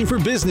flying for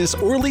business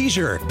or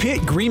leisure,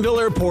 Pitt Greenville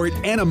Airport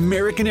and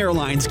American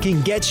Airlines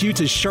can get you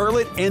to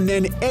Charlotte and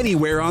then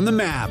anywhere on the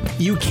map.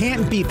 You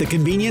can't beat the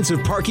convenience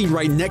of parking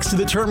right next to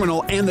the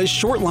terminal and the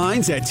short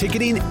lines at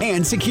ticketing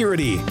and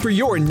security. For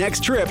your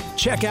next trip,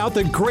 check out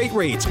the great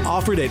rates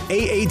offered at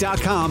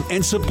AA.com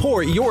and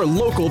support your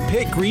local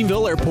Pitt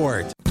Greenville Airport.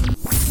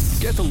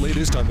 Get the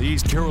latest on the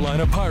East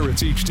Carolina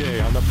Pirates each day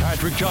on the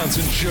Patrick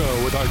Johnson Show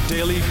with our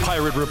daily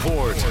Pirate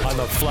Report on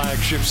the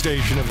flagship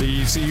station of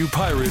the ECU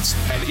Pirates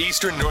and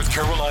Eastern North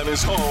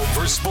Carolina's home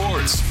for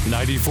sports.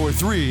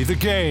 94.3 The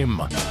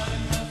Game.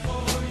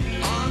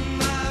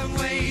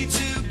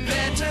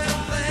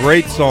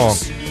 Great song.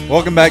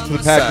 Welcome back to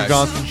the Patrick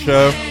Johnson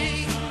Show.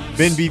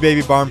 Ben B.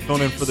 Baby Barn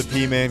filling in for the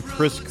P-Man.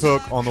 Chris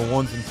Cook on the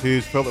 1s and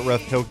 2s. Philip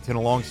Reth Pilkington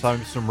alongside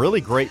him. Some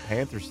really great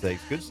Panther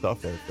steaks. Good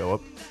stuff there,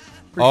 Philip.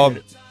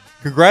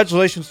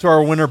 Congratulations to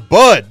our winner,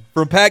 Bud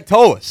from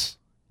Pactolus.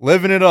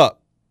 Living it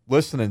up.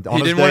 Listening on his day off.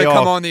 He didn't want to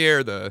come on the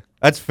air, though.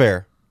 That's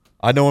fair.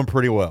 I know him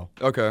pretty well.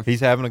 Okay. He's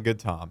having a good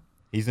time.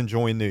 He's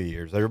enjoying New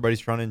Year's. Everybody's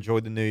trying to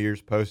enjoy the New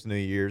Year's, post-New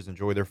Year's,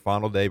 enjoy their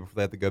final day before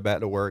they have to go back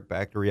to work,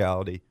 back to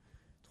reality.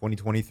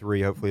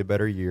 2023, hopefully a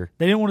better year.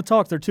 They didn't want to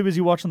talk. They're too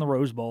busy watching the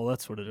Rose Bowl.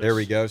 That's what it is. There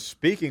we go.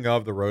 Speaking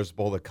of the Rose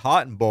Bowl, the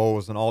Cotton Bowl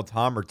was an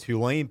all-timer.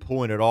 Tulane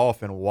pulling it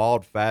off in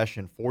wild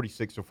fashion,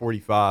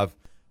 46-45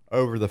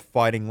 over the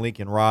Fighting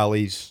Lincoln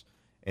Rileys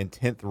and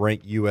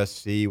 10th-ranked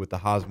USC with the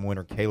Heisman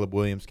winner Caleb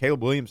Williams.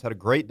 Caleb Williams had a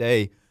great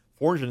day,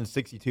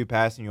 462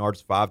 passing yards,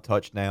 5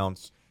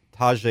 touchdowns.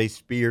 Tajay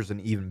Spears,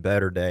 an even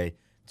better day,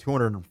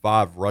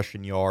 205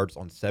 rushing yards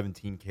on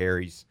 17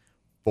 carries,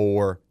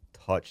 4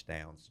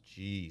 touchdowns.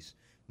 Jeez.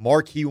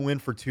 Marquee win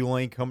for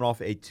Tulane coming off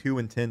a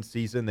 2-10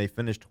 season. They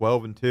finished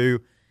 12-2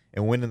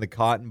 and winning the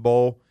Cotton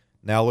Bowl.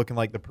 Now looking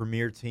like the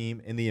premier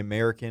team in the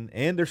American,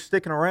 and they're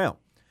sticking around.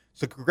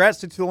 So congrats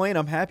to Tulane.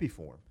 I'm happy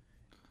for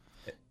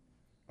him.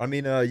 I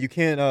mean, you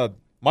can't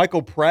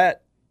Michael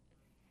Pratt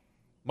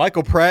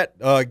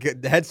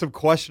had some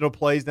questionable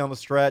plays down the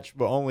stretch,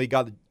 but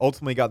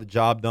ultimately got the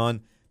job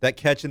done. That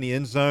catch in the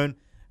end zone,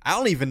 I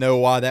don't even know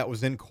why that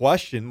was in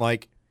question.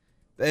 Like,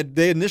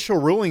 the initial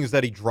rulings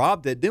that he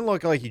dropped it didn't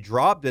look like he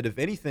dropped it. If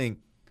anything,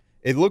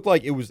 it looked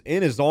like it was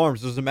in his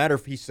arms. It doesn't matter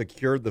if he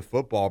secured the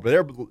football,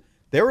 but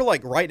they were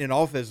like writing it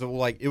off as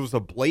like it was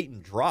a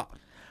blatant drop.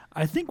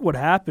 I think what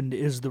happened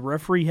is the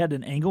referee had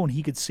an angle and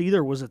he could see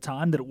there was a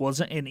time that it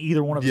wasn't in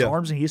either one of his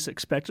arms, and he just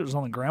expected it was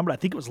on the ground, but I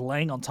think it was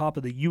laying on top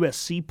of the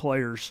USC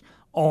player's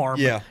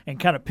arm and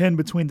kind of pinned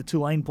between the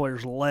Tulane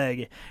player's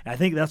leg. And I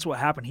think that's what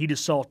happened. He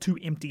just saw 2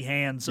 empty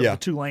hands of the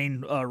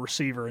Tulane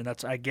receiver, and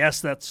I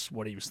guess that's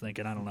what he was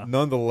thinking. I don't know.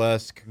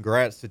 Nonetheless,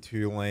 congrats to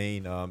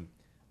Tulane.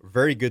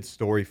 Very good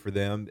story for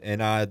them.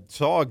 And I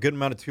saw a good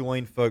amount of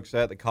Tulane folks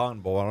at the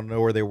Cotton Bowl. I don't know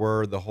where they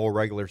were the whole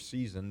regular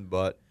season,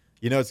 but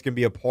you know it's going to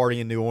be a party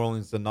in New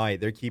Orleans tonight.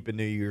 They're keeping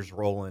New Year's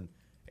rolling,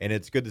 and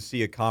it's good to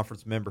see a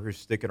conference member who's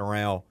sticking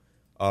around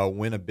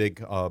win a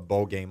big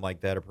bowl game like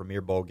that, a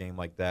premier bowl game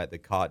like that, the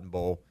Cotton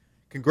Bowl.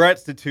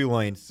 Congrats to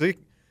Tulane.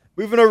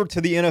 Moving over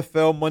to the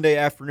NFL Monday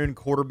afternoon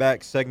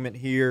quarterback segment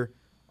here.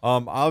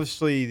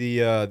 Obviously,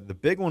 the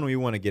big one we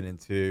want to get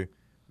into,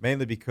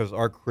 mainly because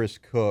our Chris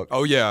Cook.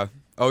 Oh, yeah,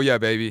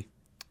 baby.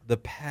 The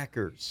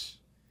Packers.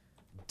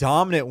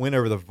 Dominant win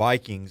over the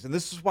Vikings, and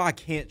this is why I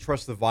can't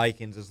trust the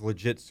Vikings as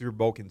legit Super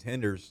Bowl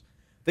contenders.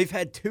 They've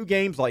had 2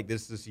 games like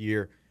this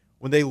year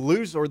when they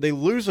lose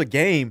a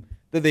game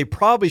that they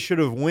probably should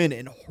have won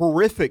in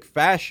horrific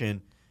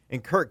fashion,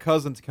 and Kirk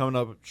Cousins coming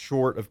up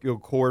short of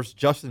course.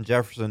 Justin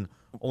Jefferson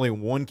only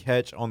 1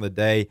 catch on the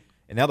day,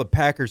 and now the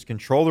Packers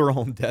control their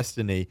own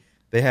destiny.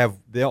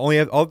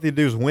 All they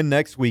do is win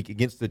next week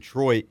against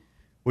Detroit,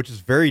 which is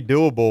very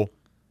doable.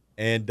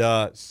 And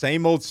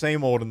same old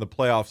in the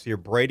playoffs here.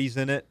 Brady's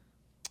in it,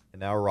 and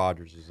now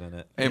Rodgers is in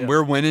it. And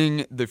we're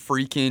winning the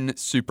freaking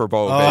Super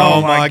Bowl, baby.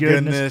 Oh, my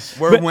goodness.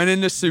 We're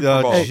winning the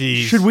Super Bowl.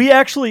 Should we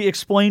actually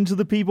explain to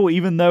the people,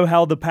 even though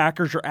how the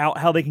Packers are out,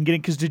 how they can get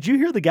in? Because did you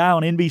hear the guy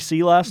on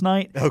NBC last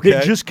night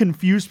that just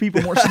confused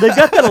people more? So they've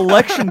got that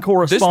election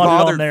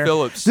correspondent on there.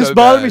 This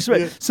bothered me so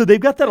bad. So they've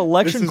got that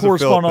election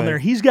correspondent on there.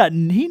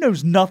 He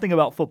knows nothing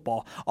about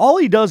football. All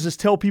he does is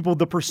tell people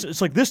the percent.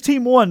 It's like this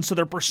team won, so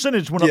their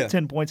percentage went up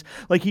 10 points.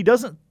 Like, he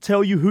doesn't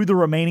tell you who the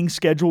remaining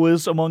schedule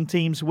is among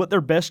teams, what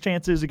their best best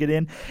chance is to get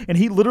in. And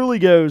he literally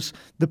goes,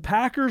 the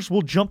Packers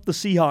will jump the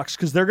Seahawks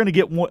because they're going to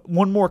get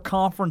one more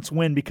conference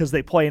win because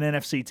they play an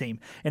NFC team.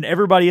 And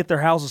everybody at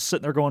their house is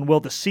sitting there going, well,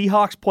 the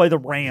Seahawks play the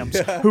Rams,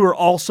 who are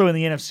also in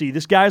the NFC.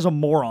 This guy's a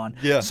moron.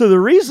 Yeah. So the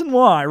reason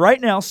why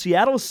right now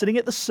Seattle is sitting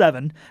at the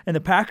 7 and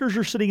the Packers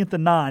are sitting at the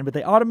 9, but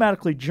they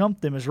automatically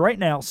jump them is right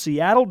now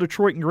Seattle,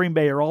 Detroit, and Green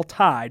Bay are all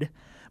tied.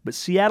 But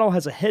Seattle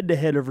has a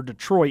head-to-head over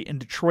Detroit, and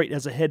Detroit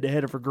has a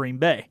head-to-head over Green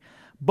Bay.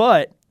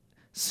 But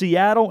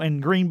Seattle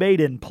and Green Bay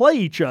didn't play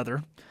each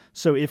other,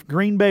 so if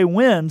Green Bay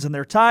wins and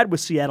they're tied with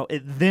Seattle,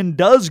 it then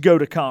does go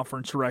to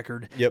conference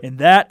record, and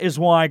that is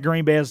why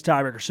Green Bay has a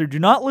tiebreaker. So do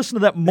not listen to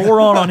that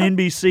moron on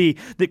NBC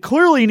that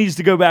clearly needs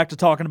to go back to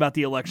talking about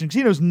the election because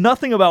he knows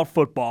nothing about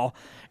football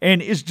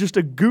and is just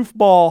a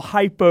goofball,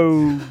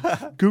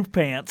 goof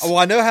pants. Well,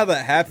 I know how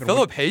that happened.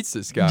 Philip hates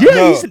this guy.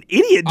 Yeah, he's an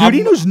idiot, dude.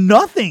 He knows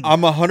nothing.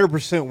 I'm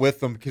 100%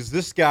 with him because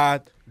this guy,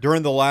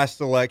 during the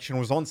last election,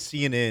 was on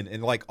CNN,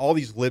 and like all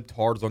these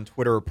libtards on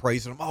Twitter are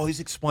praising him. Oh,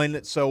 he's explaining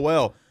it so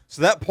well.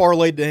 So that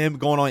parlayed to him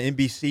going on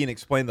NBC and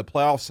explaining the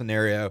playoff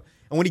scenario.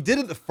 And when he did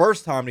it the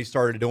first time he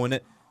started doing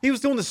it, he was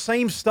doing the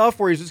same stuff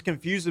where he's just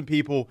confusing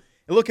people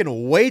and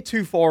looking way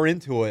too far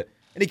into it.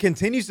 And he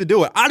continues to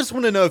do it. I just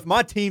want to know if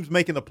my team's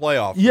making the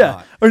playoffs or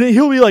not. And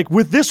he'll be like,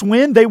 with this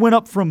win, they went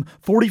up from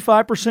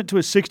 45% to a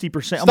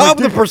 60%. Stop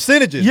with the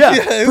percentages. Yeah,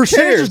 who percentages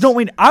cares? don't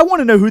mean. I want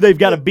to know who they've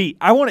got to beat.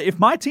 I want to, if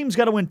my team's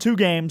got to win 2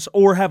 games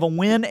or have a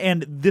win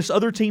and this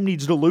other team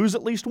needs to lose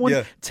at least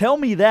one, tell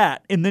me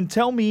that. And then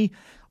tell me,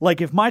 like,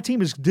 if my team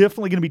is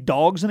definitely going to be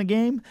dogs in a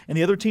game and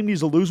the other team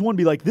needs to lose one,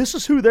 be like, this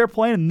is who they're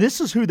playing and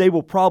this is who they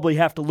will probably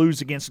have to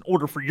lose against in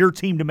order for your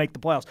team to make the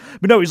playoffs.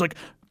 But no, he's like,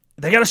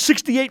 they got a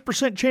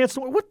 68% chance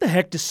to win. What the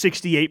heck does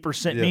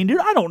 68% mean,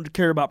 dude? I don't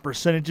care about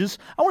percentages.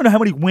 I want to know how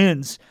many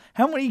wins.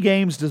 How many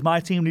games does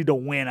my team need to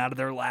win out of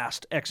their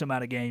last X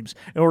amount of games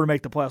in order to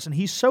make the playoffs? And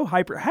he's so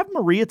hyper. Have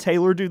Maria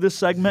Taylor do this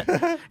segment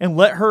and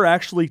let her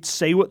actually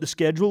say what the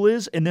schedule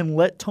is, and then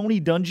let Tony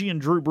Dungy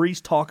and Drew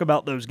Brees talk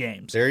about those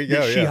games. There you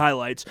go. That she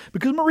highlights.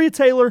 Because Maria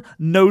Taylor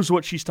knows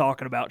what she's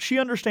talking about. She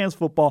understands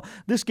football.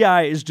 This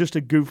guy is just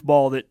a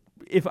goofball that,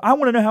 if I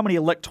want to know how many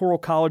electoral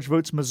college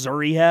votes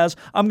Missouri has,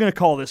 I'm going to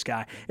call this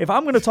guy. If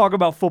I'm going to talk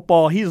about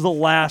football, he's the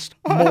last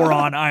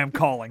moron I am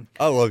calling.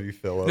 I love you,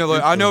 Philip. No,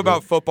 look, I know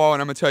about football,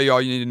 and I'm going to tell you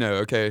all you need to know,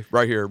 okay?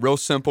 Right here. Real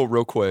simple,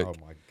 real quick. Oh,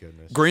 my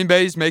goodness. Green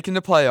Bay's making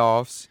the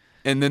playoffs,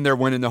 and then they're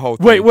winning the whole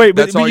thing. Wait,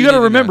 but you got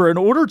to remember, in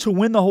order to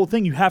win the whole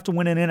thing, you have to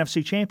win an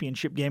NFC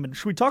championship game. And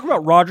should we talk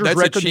about Rodgers'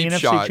 record in the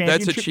NFC championship game?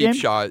 That's a cheap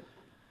shot.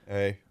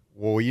 Hey.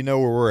 Well, you know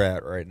where we're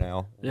at right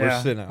now.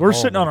 Yeah. We're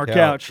sitting on our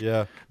couch.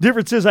 Yeah.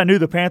 Difference is I knew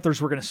the Panthers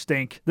were going to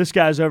stink. This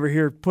guy's over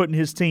here putting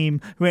his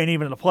team, who ain't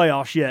even in the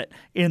playoffs yet,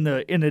 in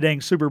the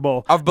dang Super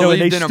Bowl. I've believed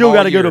in they them still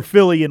got to all go year. to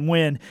Philly and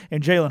win,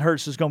 and Jalen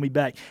Hurts is going to be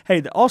back.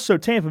 Hey, also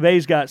Tampa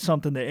Bay's got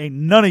something that ain't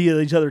none of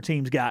these other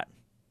teams got.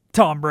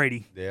 Tom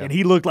Brady. Yeah. And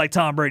he looked like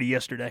Tom Brady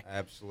yesterday.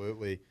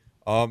 Absolutely.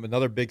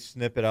 Another big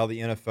snippet out of the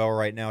NFL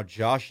right now.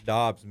 Josh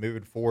Dobbs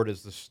moving forward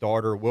as the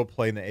starter will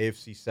play in the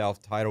AFC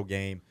South title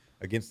game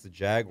against the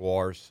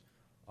Jaguars.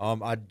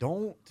 I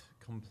don't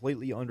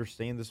completely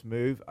understand this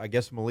move. I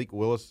guess Malik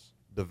Willis'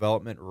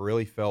 development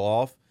really fell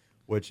off,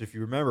 which, if you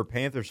remember,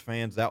 Panthers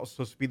fans, that was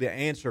supposed to be the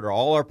answer to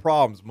all our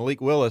problems.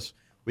 Malik Willis,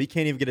 we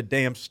can't even get a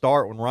damn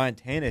start when Ryan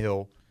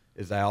Tannehill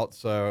is out.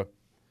 So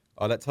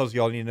that tells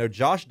you all you need to know.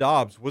 Josh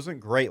Dobbs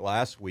wasn't great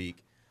last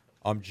week.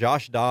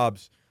 Josh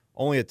Dobbs,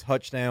 only a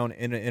touchdown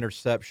and an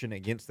interception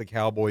against the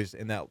Cowboys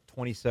in that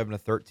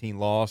 27-13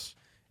 loss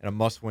and a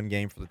must-win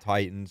game for the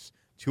Titans.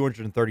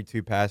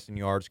 232 passing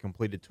yards,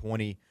 completed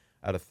 20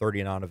 out of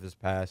 39 of his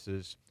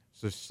passes.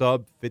 So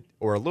sub 50,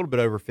 or a little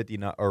bit over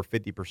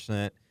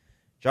 50%.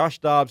 Josh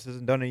Dobbs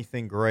hasn't done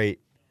anything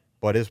great,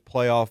 but their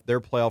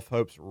playoff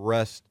hopes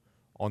rest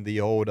on the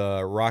old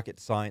rocket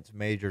science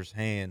major's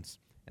hands.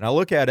 And I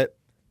look at it,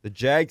 the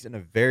Jags in a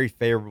very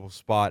favorable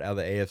spot out of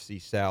the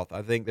AFC South.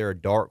 I think they're a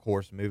dark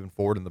horse moving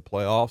forward in the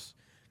playoffs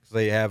because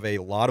they have a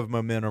lot of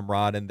momentum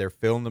riding. They're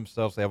feeling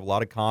themselves. They have a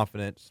lot of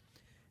confidence.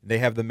 They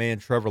have the man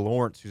Trevor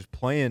Lawrence, who's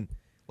playing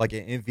like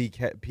an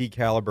MVP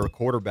caliber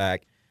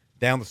quarterback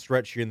down the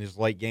stretch here in these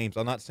late games.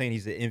 I'm not saying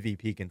he's an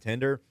MVP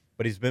contender,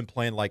 but he's been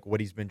playing like what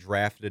he's been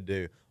drafted to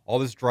do. All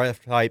this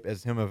draft hype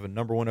as him of a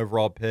number 1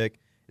 overall pick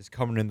is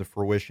coming into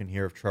fruition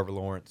here of Trevor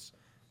Lawrence.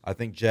 I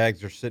think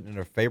Jags are sitting in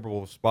a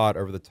favorable spot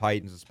over the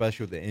Titans,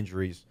 especially with the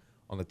injuries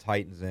on the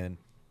Titans end.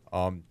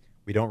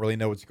 We don't really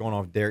know what's going on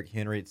with Derrick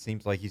Henry. It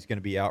seems like he's going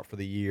to be out for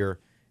the year,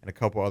 and a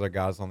couple other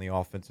guys on the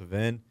offensive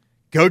end.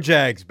 Go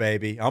Jags,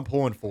 baby. I'm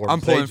pulling for him.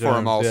 I'm pulling for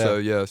him also,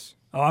 yes.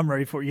 Oh, I'm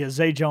ready for it. Yeah,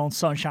 Zay Jones,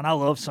 Sunshine. I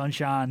love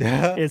Sunshine.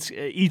 It's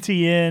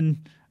ETN.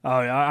 Oh,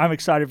 I'm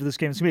excited for this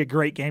game. It's going to be a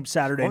great game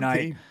Saturday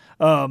night.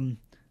 I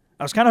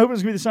was kind of hoping it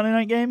was going to be the Sunday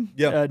night game.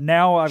 Yeah.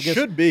 Now I guess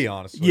should be,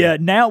 honestly. Yeah,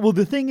 now, well,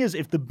 the thing is,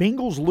 if the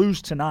Bengals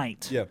lose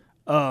tonight,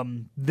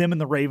 them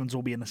and the Ravens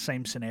will be in the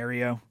same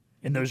scenario.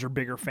 and those are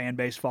bigger fan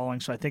base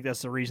followings, so I think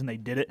that's the reason they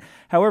did it.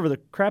 However, the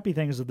crappy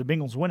thing is if the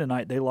Bengals win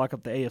tonight, they lock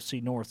up the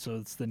AFC North, so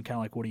it's then kind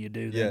of like, what do you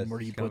do then? Where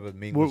do you put?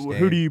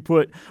 Who do you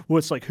put? Well,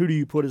 it's like, who do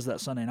you put as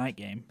that Sunday night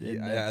game?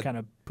 That kind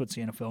of puts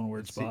the NFL in a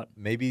weird spot.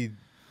 Maybe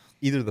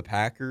either the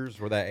Packers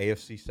or that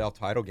AFC South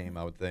title game,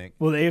 I would think.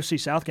 Well, the AFC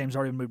South game's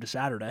already moved to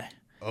Saturday.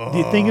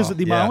 The thing is,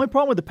 my only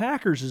problem with the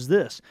Packers is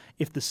this.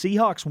 If the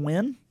Seahawks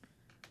win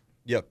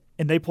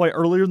and they play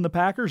earlier than the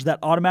Packers, that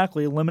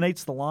automatically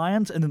eliminates the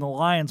Lions, and then the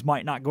Lions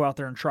might not go out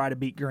there and try to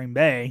beat Green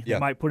Bay. They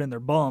might put in their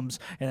bums,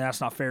 and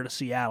that's not fair to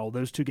Seattle.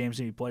 Those two games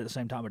need to be played at the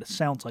same time, but it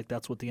sounds like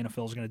that's what the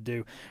NFL is going to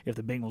do if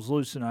the Bengals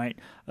lose tonight.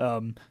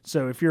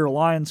 So if you're a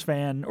Lions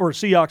fan or a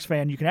Seahawks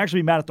fan, you can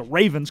actually be mad at the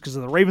Ravens, because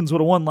if the Ravens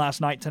would have won last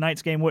night,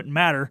 tonight's game wouldn't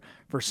matter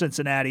for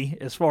Cincinnati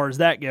as far as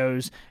that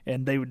goes,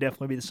 and they would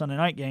definitely be the Sunday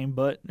night game.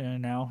 But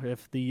now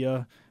if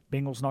the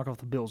Bengals knock off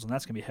the Bills, and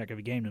that's going to be a heck of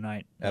a game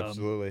tonight.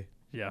 Absolutely.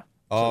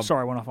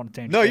 Sorry, I went off on a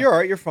tangent. No, you're all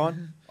right. You're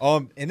fine.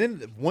 And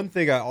then one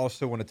thing I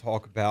also want to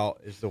talk about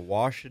is the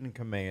Washington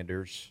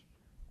Commanders.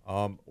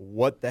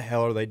 What the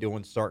hell are they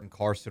doing starting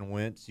Carson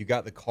Wentz? You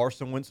got the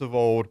Carson Wentz of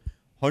old,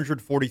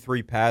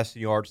 143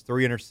 passing yards,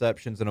 3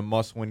 interceptions, and a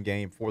must-win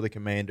game for the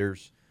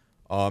Commanders,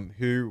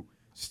 who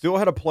still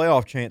had a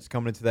playoff chance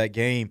coming into that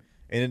game.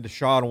 And then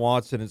Deshaun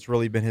Watson, it's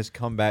really been his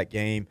comeback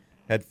game,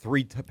 had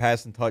 3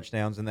 passing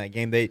touchdowns in that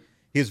game. He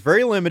was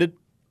very limited.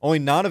 Only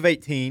 9 of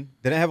 18.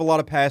 Didn't have a lot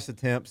of pass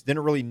attempts.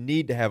 Didn't really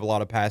need to have a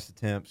lot of pass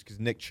attempts because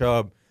Nick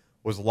Chubb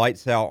was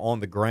lights out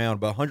on the ground.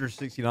 But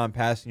 169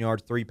 passing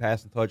yards, 3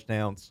 passing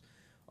touchdowns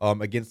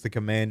against the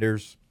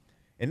Commanders.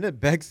 And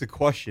it begs the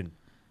question,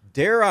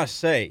 dare I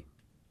say,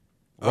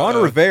 Ron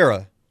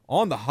Rivera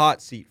on the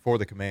hot seat for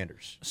the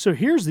Commanders. So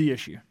here's the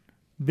issue.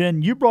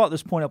 Ben, you brought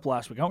this point up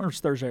last week. I don't remember if it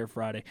was Thursday or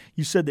Friday.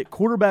 You said that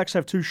quarterbacks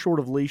have too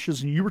short of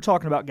leashes, and you were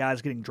talking about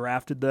guys getting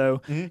drafted,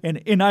 though. Mm-hmm.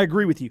 And I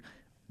agree with you.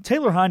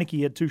 Taylor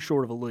Heineke had too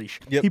short of a leash.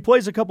 He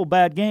plays a couple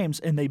bad games,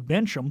 and they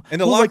bench him. And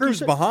the locker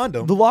room's behind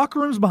him. The locker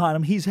room's behind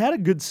him. He's had a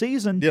good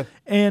season,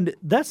 and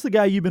that's the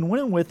guy you've been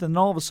winning with, and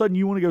all of a sudden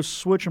you want to go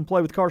switch and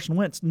play with Carson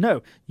Wentz.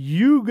 No,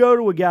 you go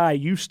to a guy,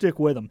 you stick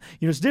with him.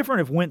 It's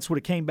different if Wentz would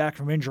have came back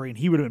from injury and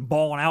he would have been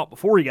balling out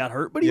before he got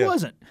hurt, but he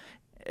wasn't.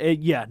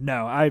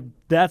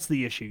 That's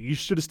the issue. You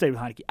should have stayed with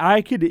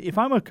Heineke. If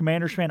I'm a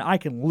Commanders fan, I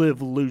can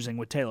live losing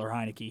with Taylor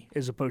Heineke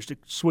as opposed to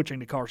switching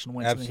to Carson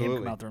Wentz and him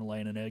come out there and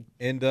laying an egg.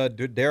 And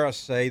dare I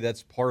say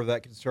that's part of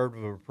that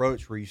conservative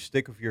approach where you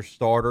stick with your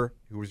starter,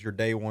 who was your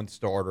day one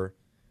starter,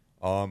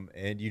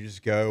 and you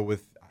just go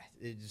with.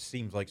 It just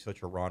seems like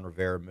such a Ron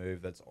Rivera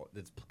move that's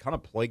kind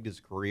of plagued his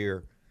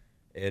career,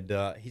 and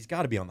he's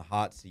got to be on the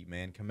hot seat,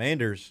 man.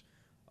 Commanders.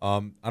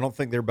 I don't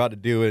think they're about to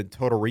do a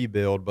total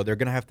rebuild, but they're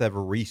going to have a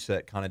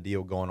reset kind of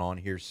deal going on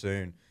here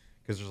soon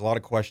because there's a lot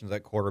of questions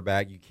at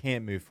quarterback. You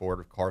can't move forward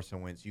with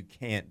Carson Wentz. You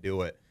can't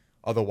do it.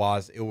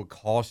 Otherwise, it will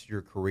cost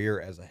your career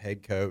as a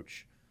head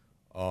coach.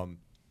 And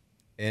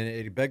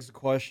it begs the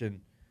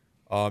question,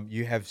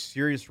 you have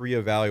serious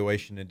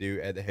reevaluation to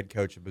do at the head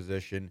coaching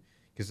position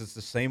because it's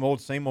the same old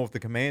with the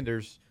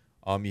Commanders.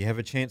 You have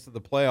a chance at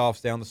the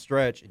playoffs down the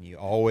stretch, and you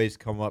always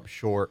come up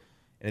short.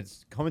 And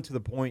it's come down to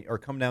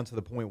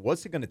the point,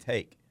 what's it going to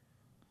take?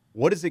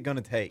 What is it going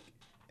to take?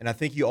 And I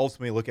think you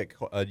ultimately look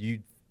at you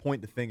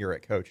point the finger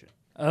at coaching.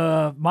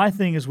 My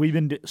thing is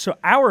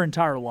our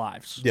entire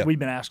lives, we've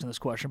been asking this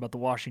question about the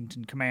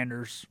Washington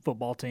Commanders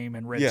football team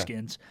and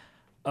Redskins.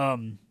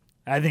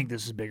 I think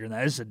this is bigger than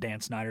that. This is a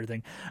Dan Snyder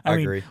thing. I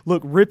mean, agree.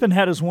 Look, Rippon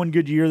had his one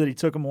good year that he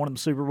took him won the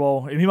Super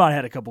Bowl. He might have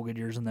had a couple good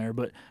years in there,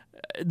 but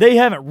they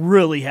haven't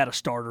really had a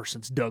starter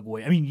since Doug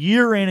Williams. I mean,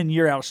 year in and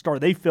year out a starter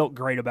they felt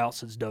great about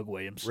since Doug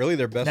Williams. Really,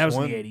 their best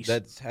one in the 80s.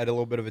 That's had a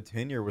little bit of a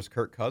tenure was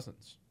Kirk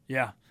Cousins.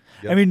 Yeah.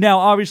 Yep. I mean, now,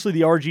 obviously,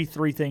 the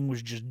RG3 thing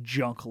was just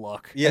junk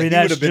luck. Yeah, I mean, he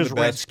that's would have been just the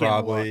best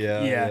probably.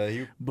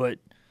 Yeah. But,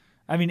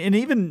 I mean, and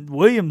even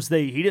Williams,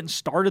 he didn't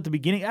start at the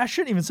beginning. I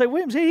shouldn't even say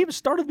Williams. He even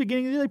started at the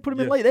beginning. They put him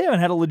in late. They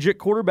haven't had a legit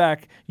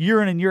quarterback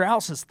year in and year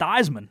out since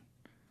Theismann.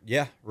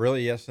 Yeah,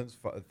 really, since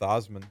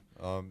Theismann.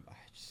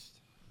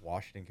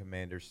 Washington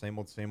Commanders, same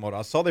old.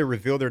 I saw they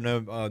revealed their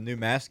new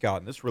mascot,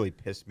 and this really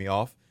pissed me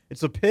off.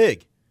 It's a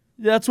pig.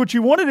 That's what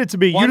you wanted it to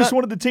be. You just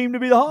wanted the team to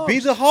be the Hogs. Be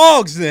the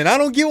Hogs, then. I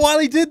don't get why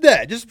they did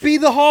that. Just be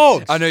the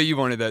Hogs. I know you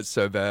wanted that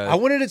so bad. I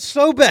wanted it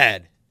so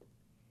bad.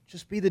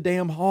 Just be the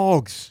damn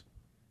Hogs.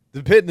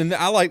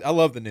 I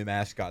love the new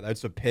mascot.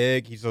 That's a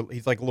pig. He's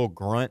like a little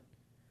grunt.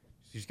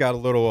 He's got a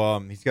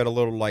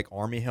little like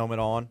army helmet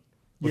on.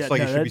 Looks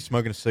like he should be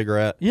smoking a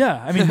cigarette.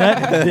 Yeah, I mean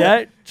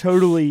that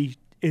totally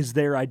is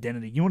their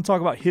identity. You want to talk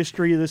about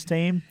history of this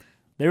team?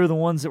 They were the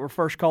ones that were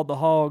first called the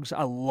Hogs.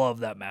 I love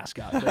that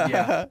mascot.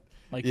 But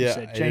like you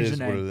said, change the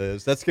name. What it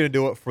is. That's going to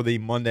do it for the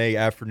Monday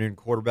afternoon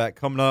quarterback.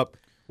 Coming up,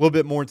 a little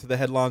bit more into the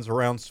headlines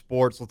around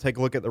sports. We'll take a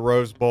look at the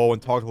Rose Bowl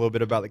and talk a little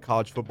bit about the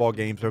college football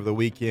games over the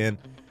weekend.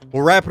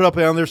 We'll wrap it up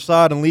on their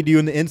side and lead you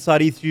in the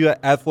Inside ECU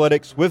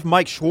Athletics with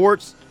Mike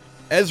Schwartz,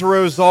 Ezra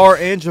Ozar,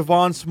 and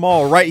Javon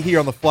Small right here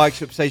on the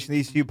flagship station of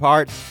the ECU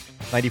Pirates,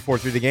 94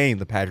 through the game,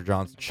 the Patrick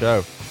Johnson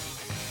Show.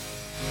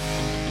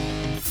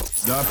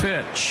 The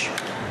pitch.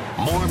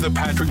 More of the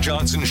Patrick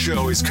Johnson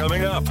Show is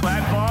coming up.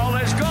 That ball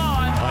is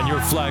gone. On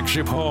your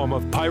flagship home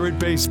of Pirate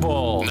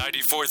Baseball.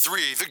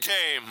 94.3 The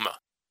Game.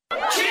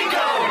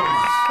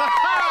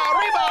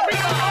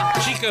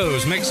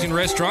 Chico's Mexican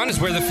Restaurant is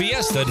where the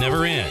fiesta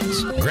never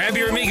ends. Grab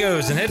your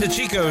amigos and head to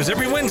Chico's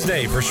every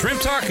Wednesday for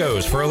shrimp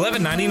tacos for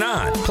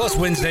 $11.99. Plus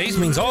Wednesdays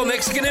means all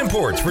Mexican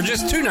imports for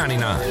just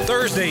 $2.99.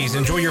 Thursdays,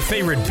 enjoy your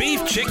favorite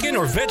beef, chicken,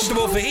 or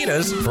vegetable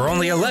fajitas for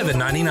only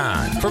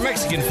 $11.99. For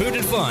Mexican food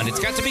and fun, it's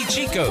got to be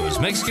Chico's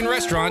Mexican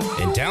Restaurant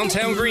in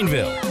downtown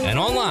Greenville and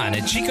online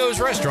at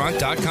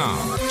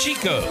chicosrestaurant.com.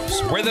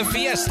 Chico's, where the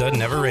fiesta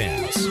never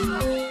ends.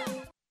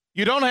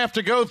 You don't have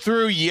to go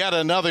through yet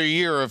another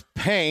year of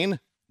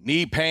pain.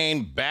 Knee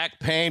pain, back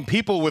pain,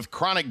 people with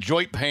chronic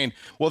joint pain.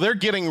 Well, they're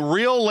getting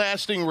real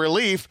lasting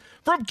relief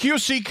from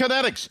QC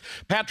Kinetics.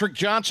 Patrick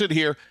Johnson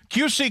here.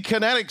 QC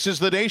Kinetics is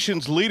the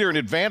nation's leader in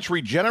advanced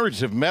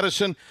regenerative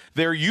medicine.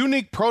 Their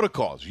unique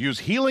protocols use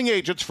healing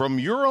agents from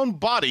your own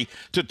body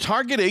to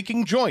target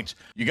aching joints.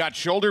 You got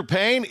shoulder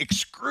pain,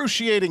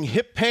 excruciating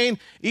hip pain,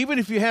 even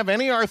if you have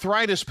any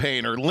arthritis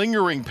pain or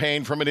lingering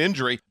pain from an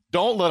injury,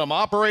 don't let them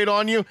operate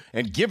on you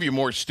and give you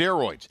more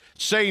steroids.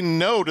 Say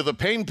no to the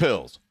pain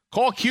pills.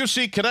 Call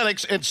QC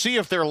Kinetics and see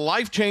if their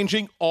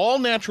life-changing,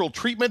 all-natural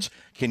treatments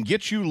can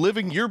get you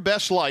living your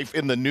best life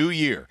in the new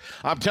year.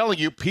 I'm telling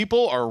you,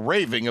 people are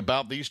raving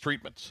about these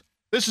treatments.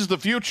 This is the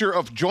future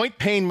of joint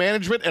pain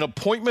management, and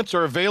appointments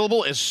are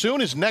available as soon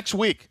as next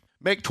week.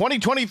 Make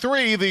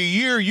 2023 the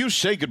year you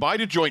say goodbye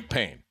to joint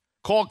pain.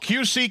 Call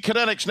QC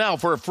Kinetics now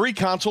for a free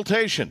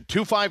consultation,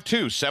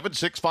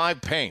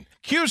 252-765-PAIN.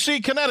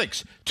 QC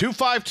Kinetics,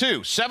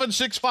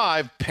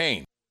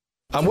 252-765-PAIN.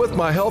 I'm with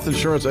my health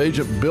insurance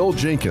agent, Bill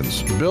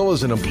Jenkins. Bill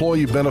is an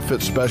employee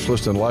benefits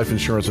specialist and life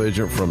insurance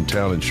agent from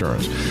Town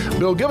Insurance.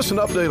 Bill, give us an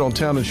update on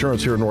Town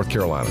Insurance here in North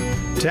Carolina.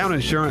 Town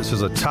Insurance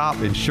is a top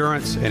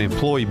insurance and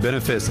employee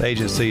benefits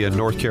agency in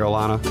North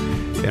Carolina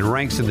and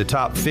ranks in the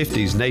top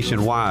 50s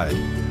nationwide.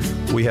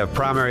 We have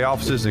primary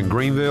offices in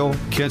Greenville,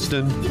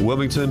 Kinston,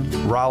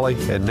 Wilmington, Raleigh,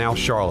 and now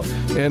Charlotte.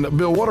 And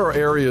Bill, what are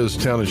areas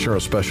Town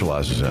Insurance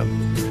specializes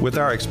in? With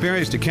our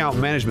experienced account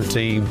management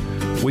team,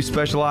 we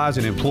specialize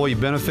in employee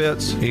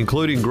benefits,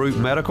 including group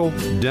medical,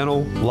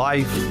 dental,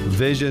 life,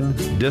 vision,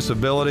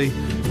 disability,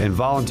 and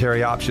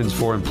voluntary options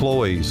for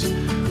employees.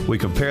 We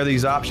compare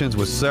these options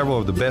with several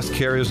of the best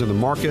carriers in the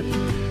market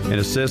and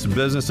assist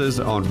businesses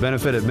on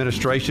benefit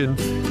administration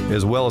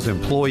as well as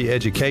employee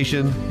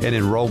education and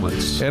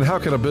enrollments. And how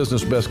can a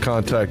business best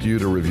contact you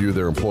to review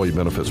their employee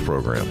benefits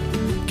program?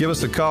 Give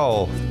us a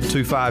call,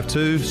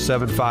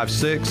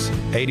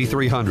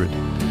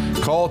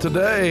 252-756-8300. Call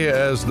today,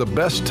 as the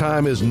best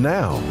time is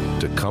now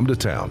to come to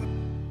town.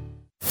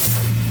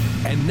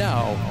 And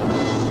now,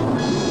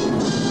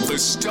 the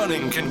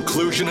stunning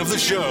conclusion of the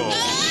show.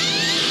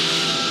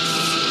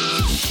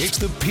 It's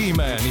the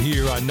P-Man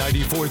here on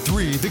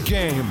 94.3 The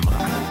Game.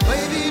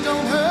 Baby,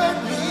 don't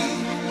hurt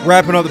me.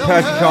 Wrapping up the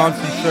Patrick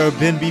Johnson Show,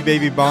 Ben B.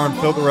 Baby Barn,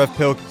 Phil the Ref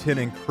Pilkington,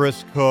 and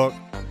Chris Cook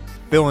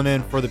filling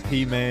in for the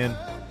P-Man.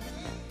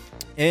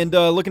 And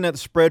looking at the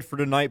spread for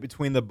tonight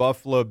between the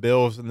Buffalo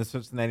Bills and the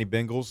Cincinnati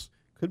Bengals,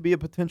 could be a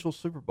potential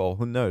Super Bowl.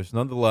 Who knows?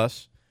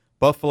 Nonetheless,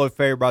 Buffalo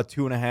favored by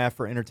 2.5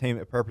 for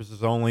entertainment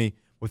purposes only,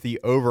 with the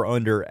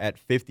over-under at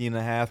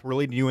 50.5. We're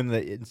leading you in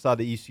the Inside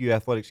the ECU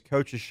Athletics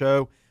Coaches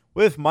Show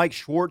with Mike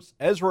Schwartz,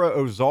 Ezra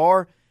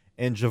Ozar,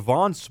 and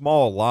Javon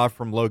Small live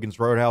from Logan's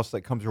Roadhouse.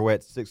 That comes your way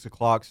at 6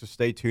 o'clock, so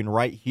stay tuned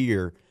right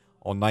here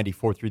on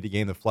 94.3 The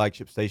Game, the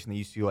flagship station of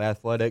the ECU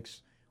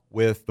Athletics,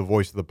 with the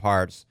voice of the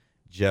Pirates,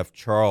 Jeff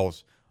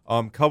Charles.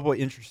 Couple of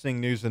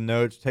interesting news and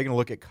notes. Taking a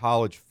look at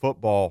college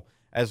football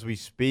as we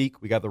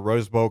speak. We got the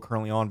Rose Bowl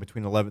currently on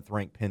between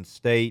 11th-ranked Penn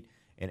State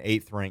and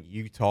 8th-ranked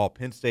Utah.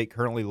 Penn State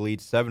currently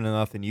leads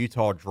 7-0.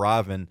 Utah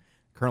driving,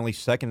 currently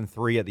 2nd and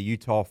 3 at the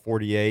Utah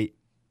 48.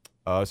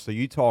 So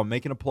Utah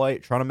making a play,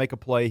 trying to make a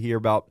play here.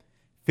 About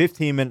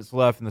 15 minutes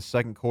left in the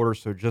second quarter,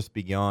 so just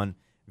begun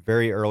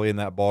very early in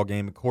that ball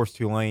game. Of course,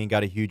 Tulane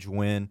got a huge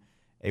win,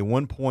 a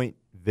 1-point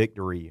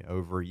victory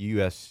over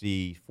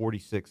USC,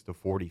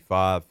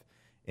 46-45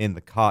 in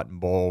the Cotton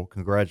Bowl.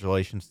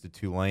 Congratulations to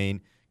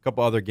Tulane. A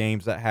couple other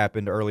games that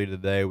happened earlier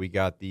today. We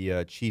got the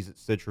Cheez-It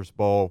Citrus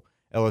Bowl.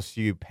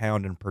 LSU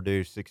pounding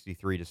Purdue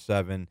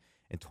 63-7,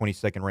 and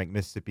 22nd ranked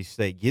Mississippi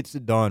State gets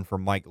it done for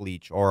Mike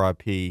Leach,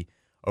 RIP,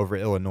 over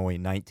Illinois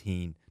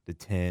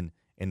 19-10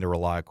 in the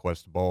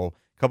ReliaQuest Bowl.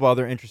 A couple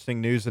other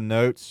interesting news and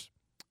notes.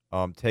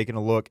 Taking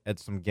a look at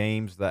some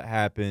games that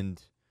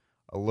happened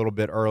a little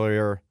bit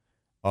earlier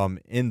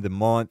in the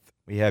month.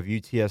 We have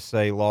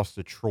UTSA lost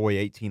to Troy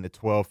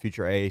 18-12.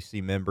 Future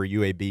AAC member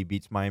UAB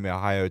beats Miami,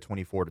 Ohio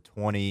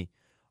 24-20.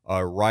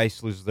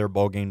 Rice loses their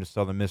bowl game to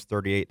Southern Miss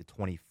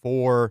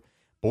 38-24.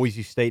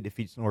 Boise State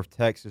defeats North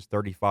Texas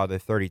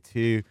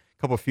 35-32. A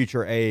couple of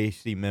future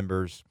AAC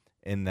members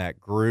in that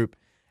group.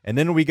 And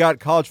then we got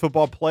college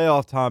football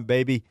playoff time,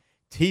 baby.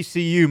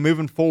 TCU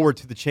moving forward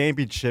to the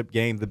championship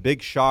game. The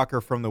big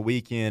shocker from the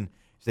weekend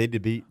is they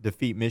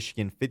defeat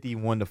Michigan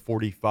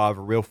 51-45.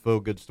 A real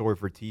feel-good story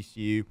for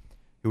TCU,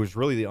 who was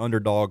really the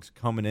underdogs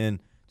coming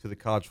in to the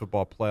college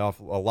football playoff.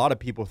 A lot of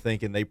people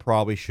thinking they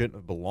probably shouldn't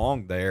have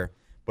belonged there,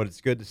 but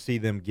it's good to see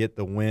them get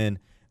the win.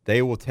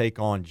 They will take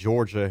on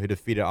Georgia, who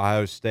defeated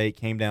Ohio State,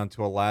 came down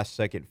to a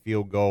last-second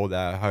field goal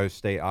that Ohio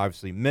State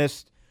obviously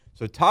missed.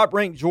 So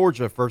top-ranked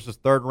Georgia versus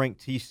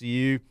third-ranked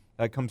TCU.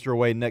 That comes your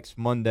way next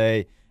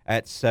Monday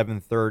at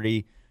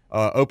 7:30.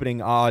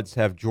 Opening odds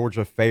have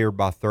Georgia favored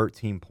by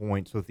 13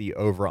 points with the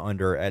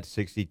over-under at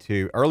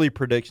 62. Early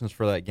predictions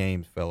for that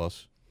game,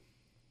 fellas.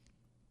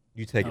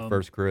 You take it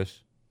first, Chris.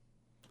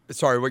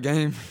 Sorry, what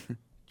game?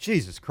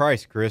 Jesus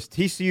Christ, Chris.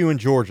 TCU and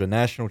Georgia,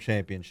 national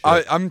championship.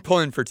 I'm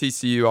pulling for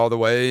TCU all the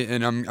way,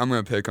 and I'm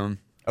going to pick them.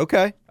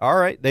 Okay, all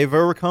right. They've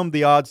overcome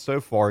the odds so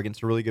far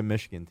against a really good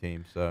Michigan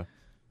team. So,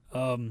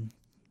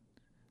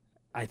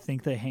 I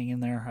think they hang in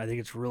there. I think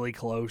it's really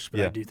close, but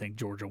I do think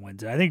Georgia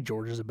wins it. I think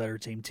Georgia's a better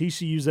team.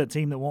 TCU's that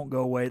team that won't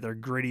go away. They're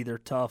gritty. They're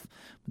tough.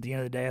 At the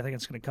end of the day, I think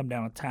it's going to come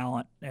down to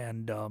talent,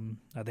 and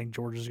I think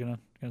Georgia's going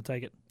to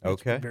take it.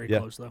 Okay. It's very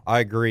close, though.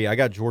 I agree. I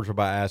got Georgia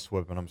by ass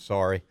whipping. I'm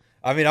sorry.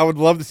 I mean, I would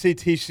love to see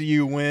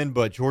TCU win,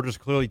 but Georgia's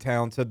clearly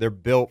talented. They're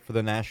built for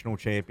the national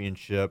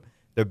championship.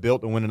 They're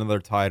built to win another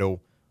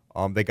title.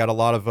 They got a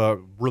lot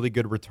of really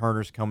good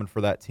returners coming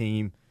for that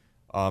team.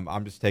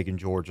 I'm just taking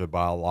Georgia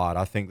by a lot.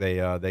 I think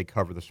they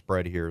cover the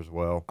spread here as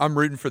well. I'm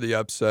rooting for the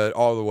upset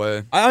all the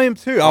way. I am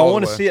too. I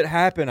want to see it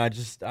happen. I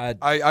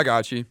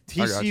got you.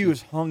 TCU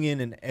has hung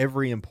in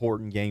every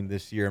important game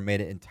this year and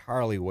made it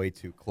entirely way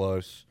too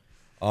close.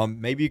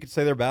 Maybe you could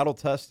say they're battle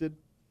tested.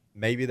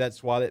 Maybe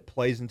that's why it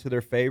plays into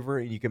their favor,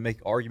 and you can make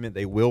the argument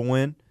they will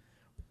win.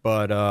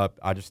 But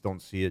I just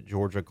don't see it.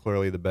 Georgia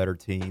clearly the better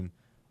team.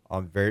 I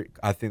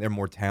think they're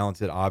more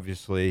talented,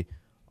 obviously,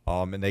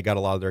 and they got a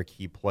lot of their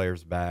key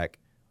players back.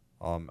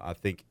 I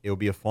think it'll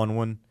be a fun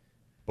one,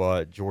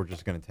 but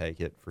Georgia's going to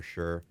take it for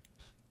sure.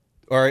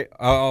 All right,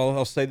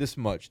 I'll say this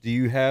much. Do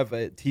you have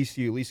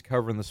TCU at least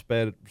covering the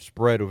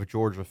spread of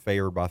Georgia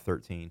favored by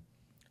 13?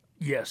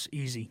 Yes,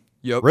 easy.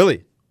 Yep.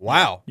 Really?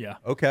 Wow. Yeah.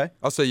 Okay.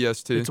 I'll say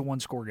yes, too. It's a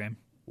one-score game.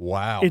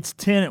 Wow. It's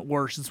 10 at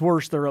worst. It's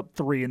worse they're up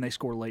 3 and they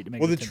score late to make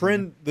it. Well,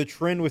 the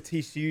trend with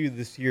TCU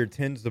this year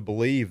tends to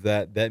believe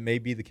that may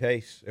be the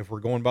case. If we're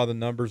going by the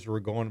numbers or we're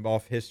going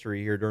off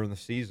history here during the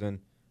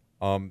season,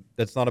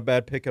 that's not a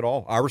bad pick at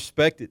all. I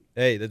respect it.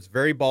 Hey, that's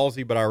very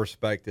ballsy, but I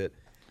respect it.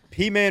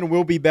 P-Man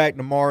will be back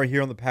tomorrow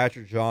here on the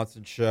Patrick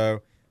Johnson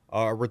Show.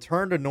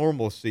 Return to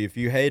normalcy. If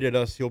you hated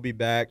us, he'll be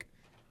back.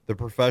 The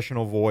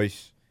professional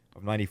voice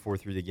of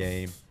 94.3 The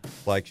Game,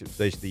 flagship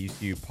station of the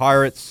ECU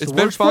Pirates. It's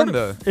been fun,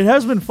 though. It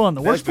has been fun.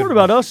 The worst part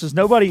about us is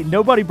nobody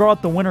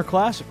brought the Winter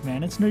Classic,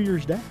 man. It's New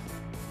Year's Day.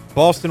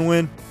 Boston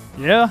win.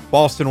 Yeah.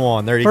 Boston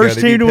won. There you go. First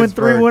team to win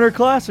 3 Winter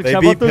Classics. How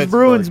about those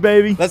Bruins,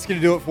 baby? That's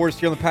going to do it for us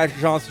here on the Patrick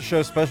Johnson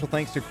Show. Special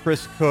thanks to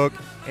Chris Cook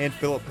and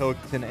Philip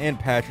Pilkington and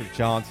Patrick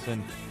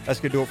Johnson.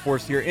 That's going to do it for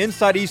us here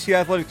inside ECU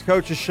Athletics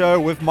Coaches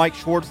Show with Mike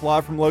Schwartz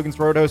live from Logan's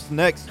Roadhouse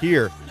next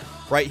here.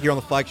 Right here on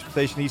the flagship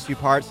station, ECU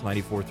Pirates,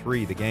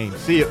 94.3 The Game.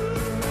 See you.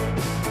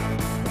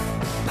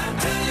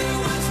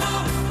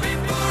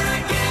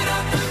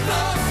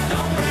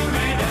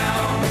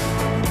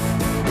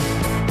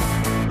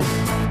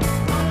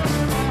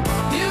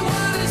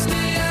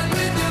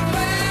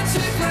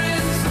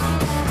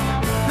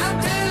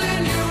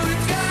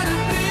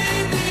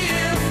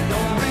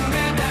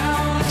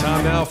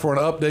 Time now for an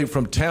update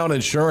from Town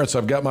Insurance.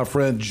 I've got my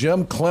friend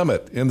Jim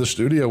Clement in the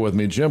studio with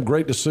me. Jim,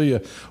 great to see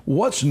you.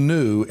 What's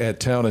new at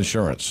Town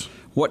Insurance?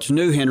 What's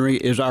new, Henry,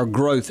 is our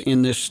growth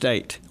in this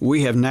state.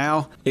 We have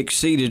now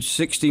exceeded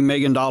 $60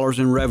 million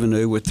in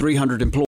revenue with 300 employees.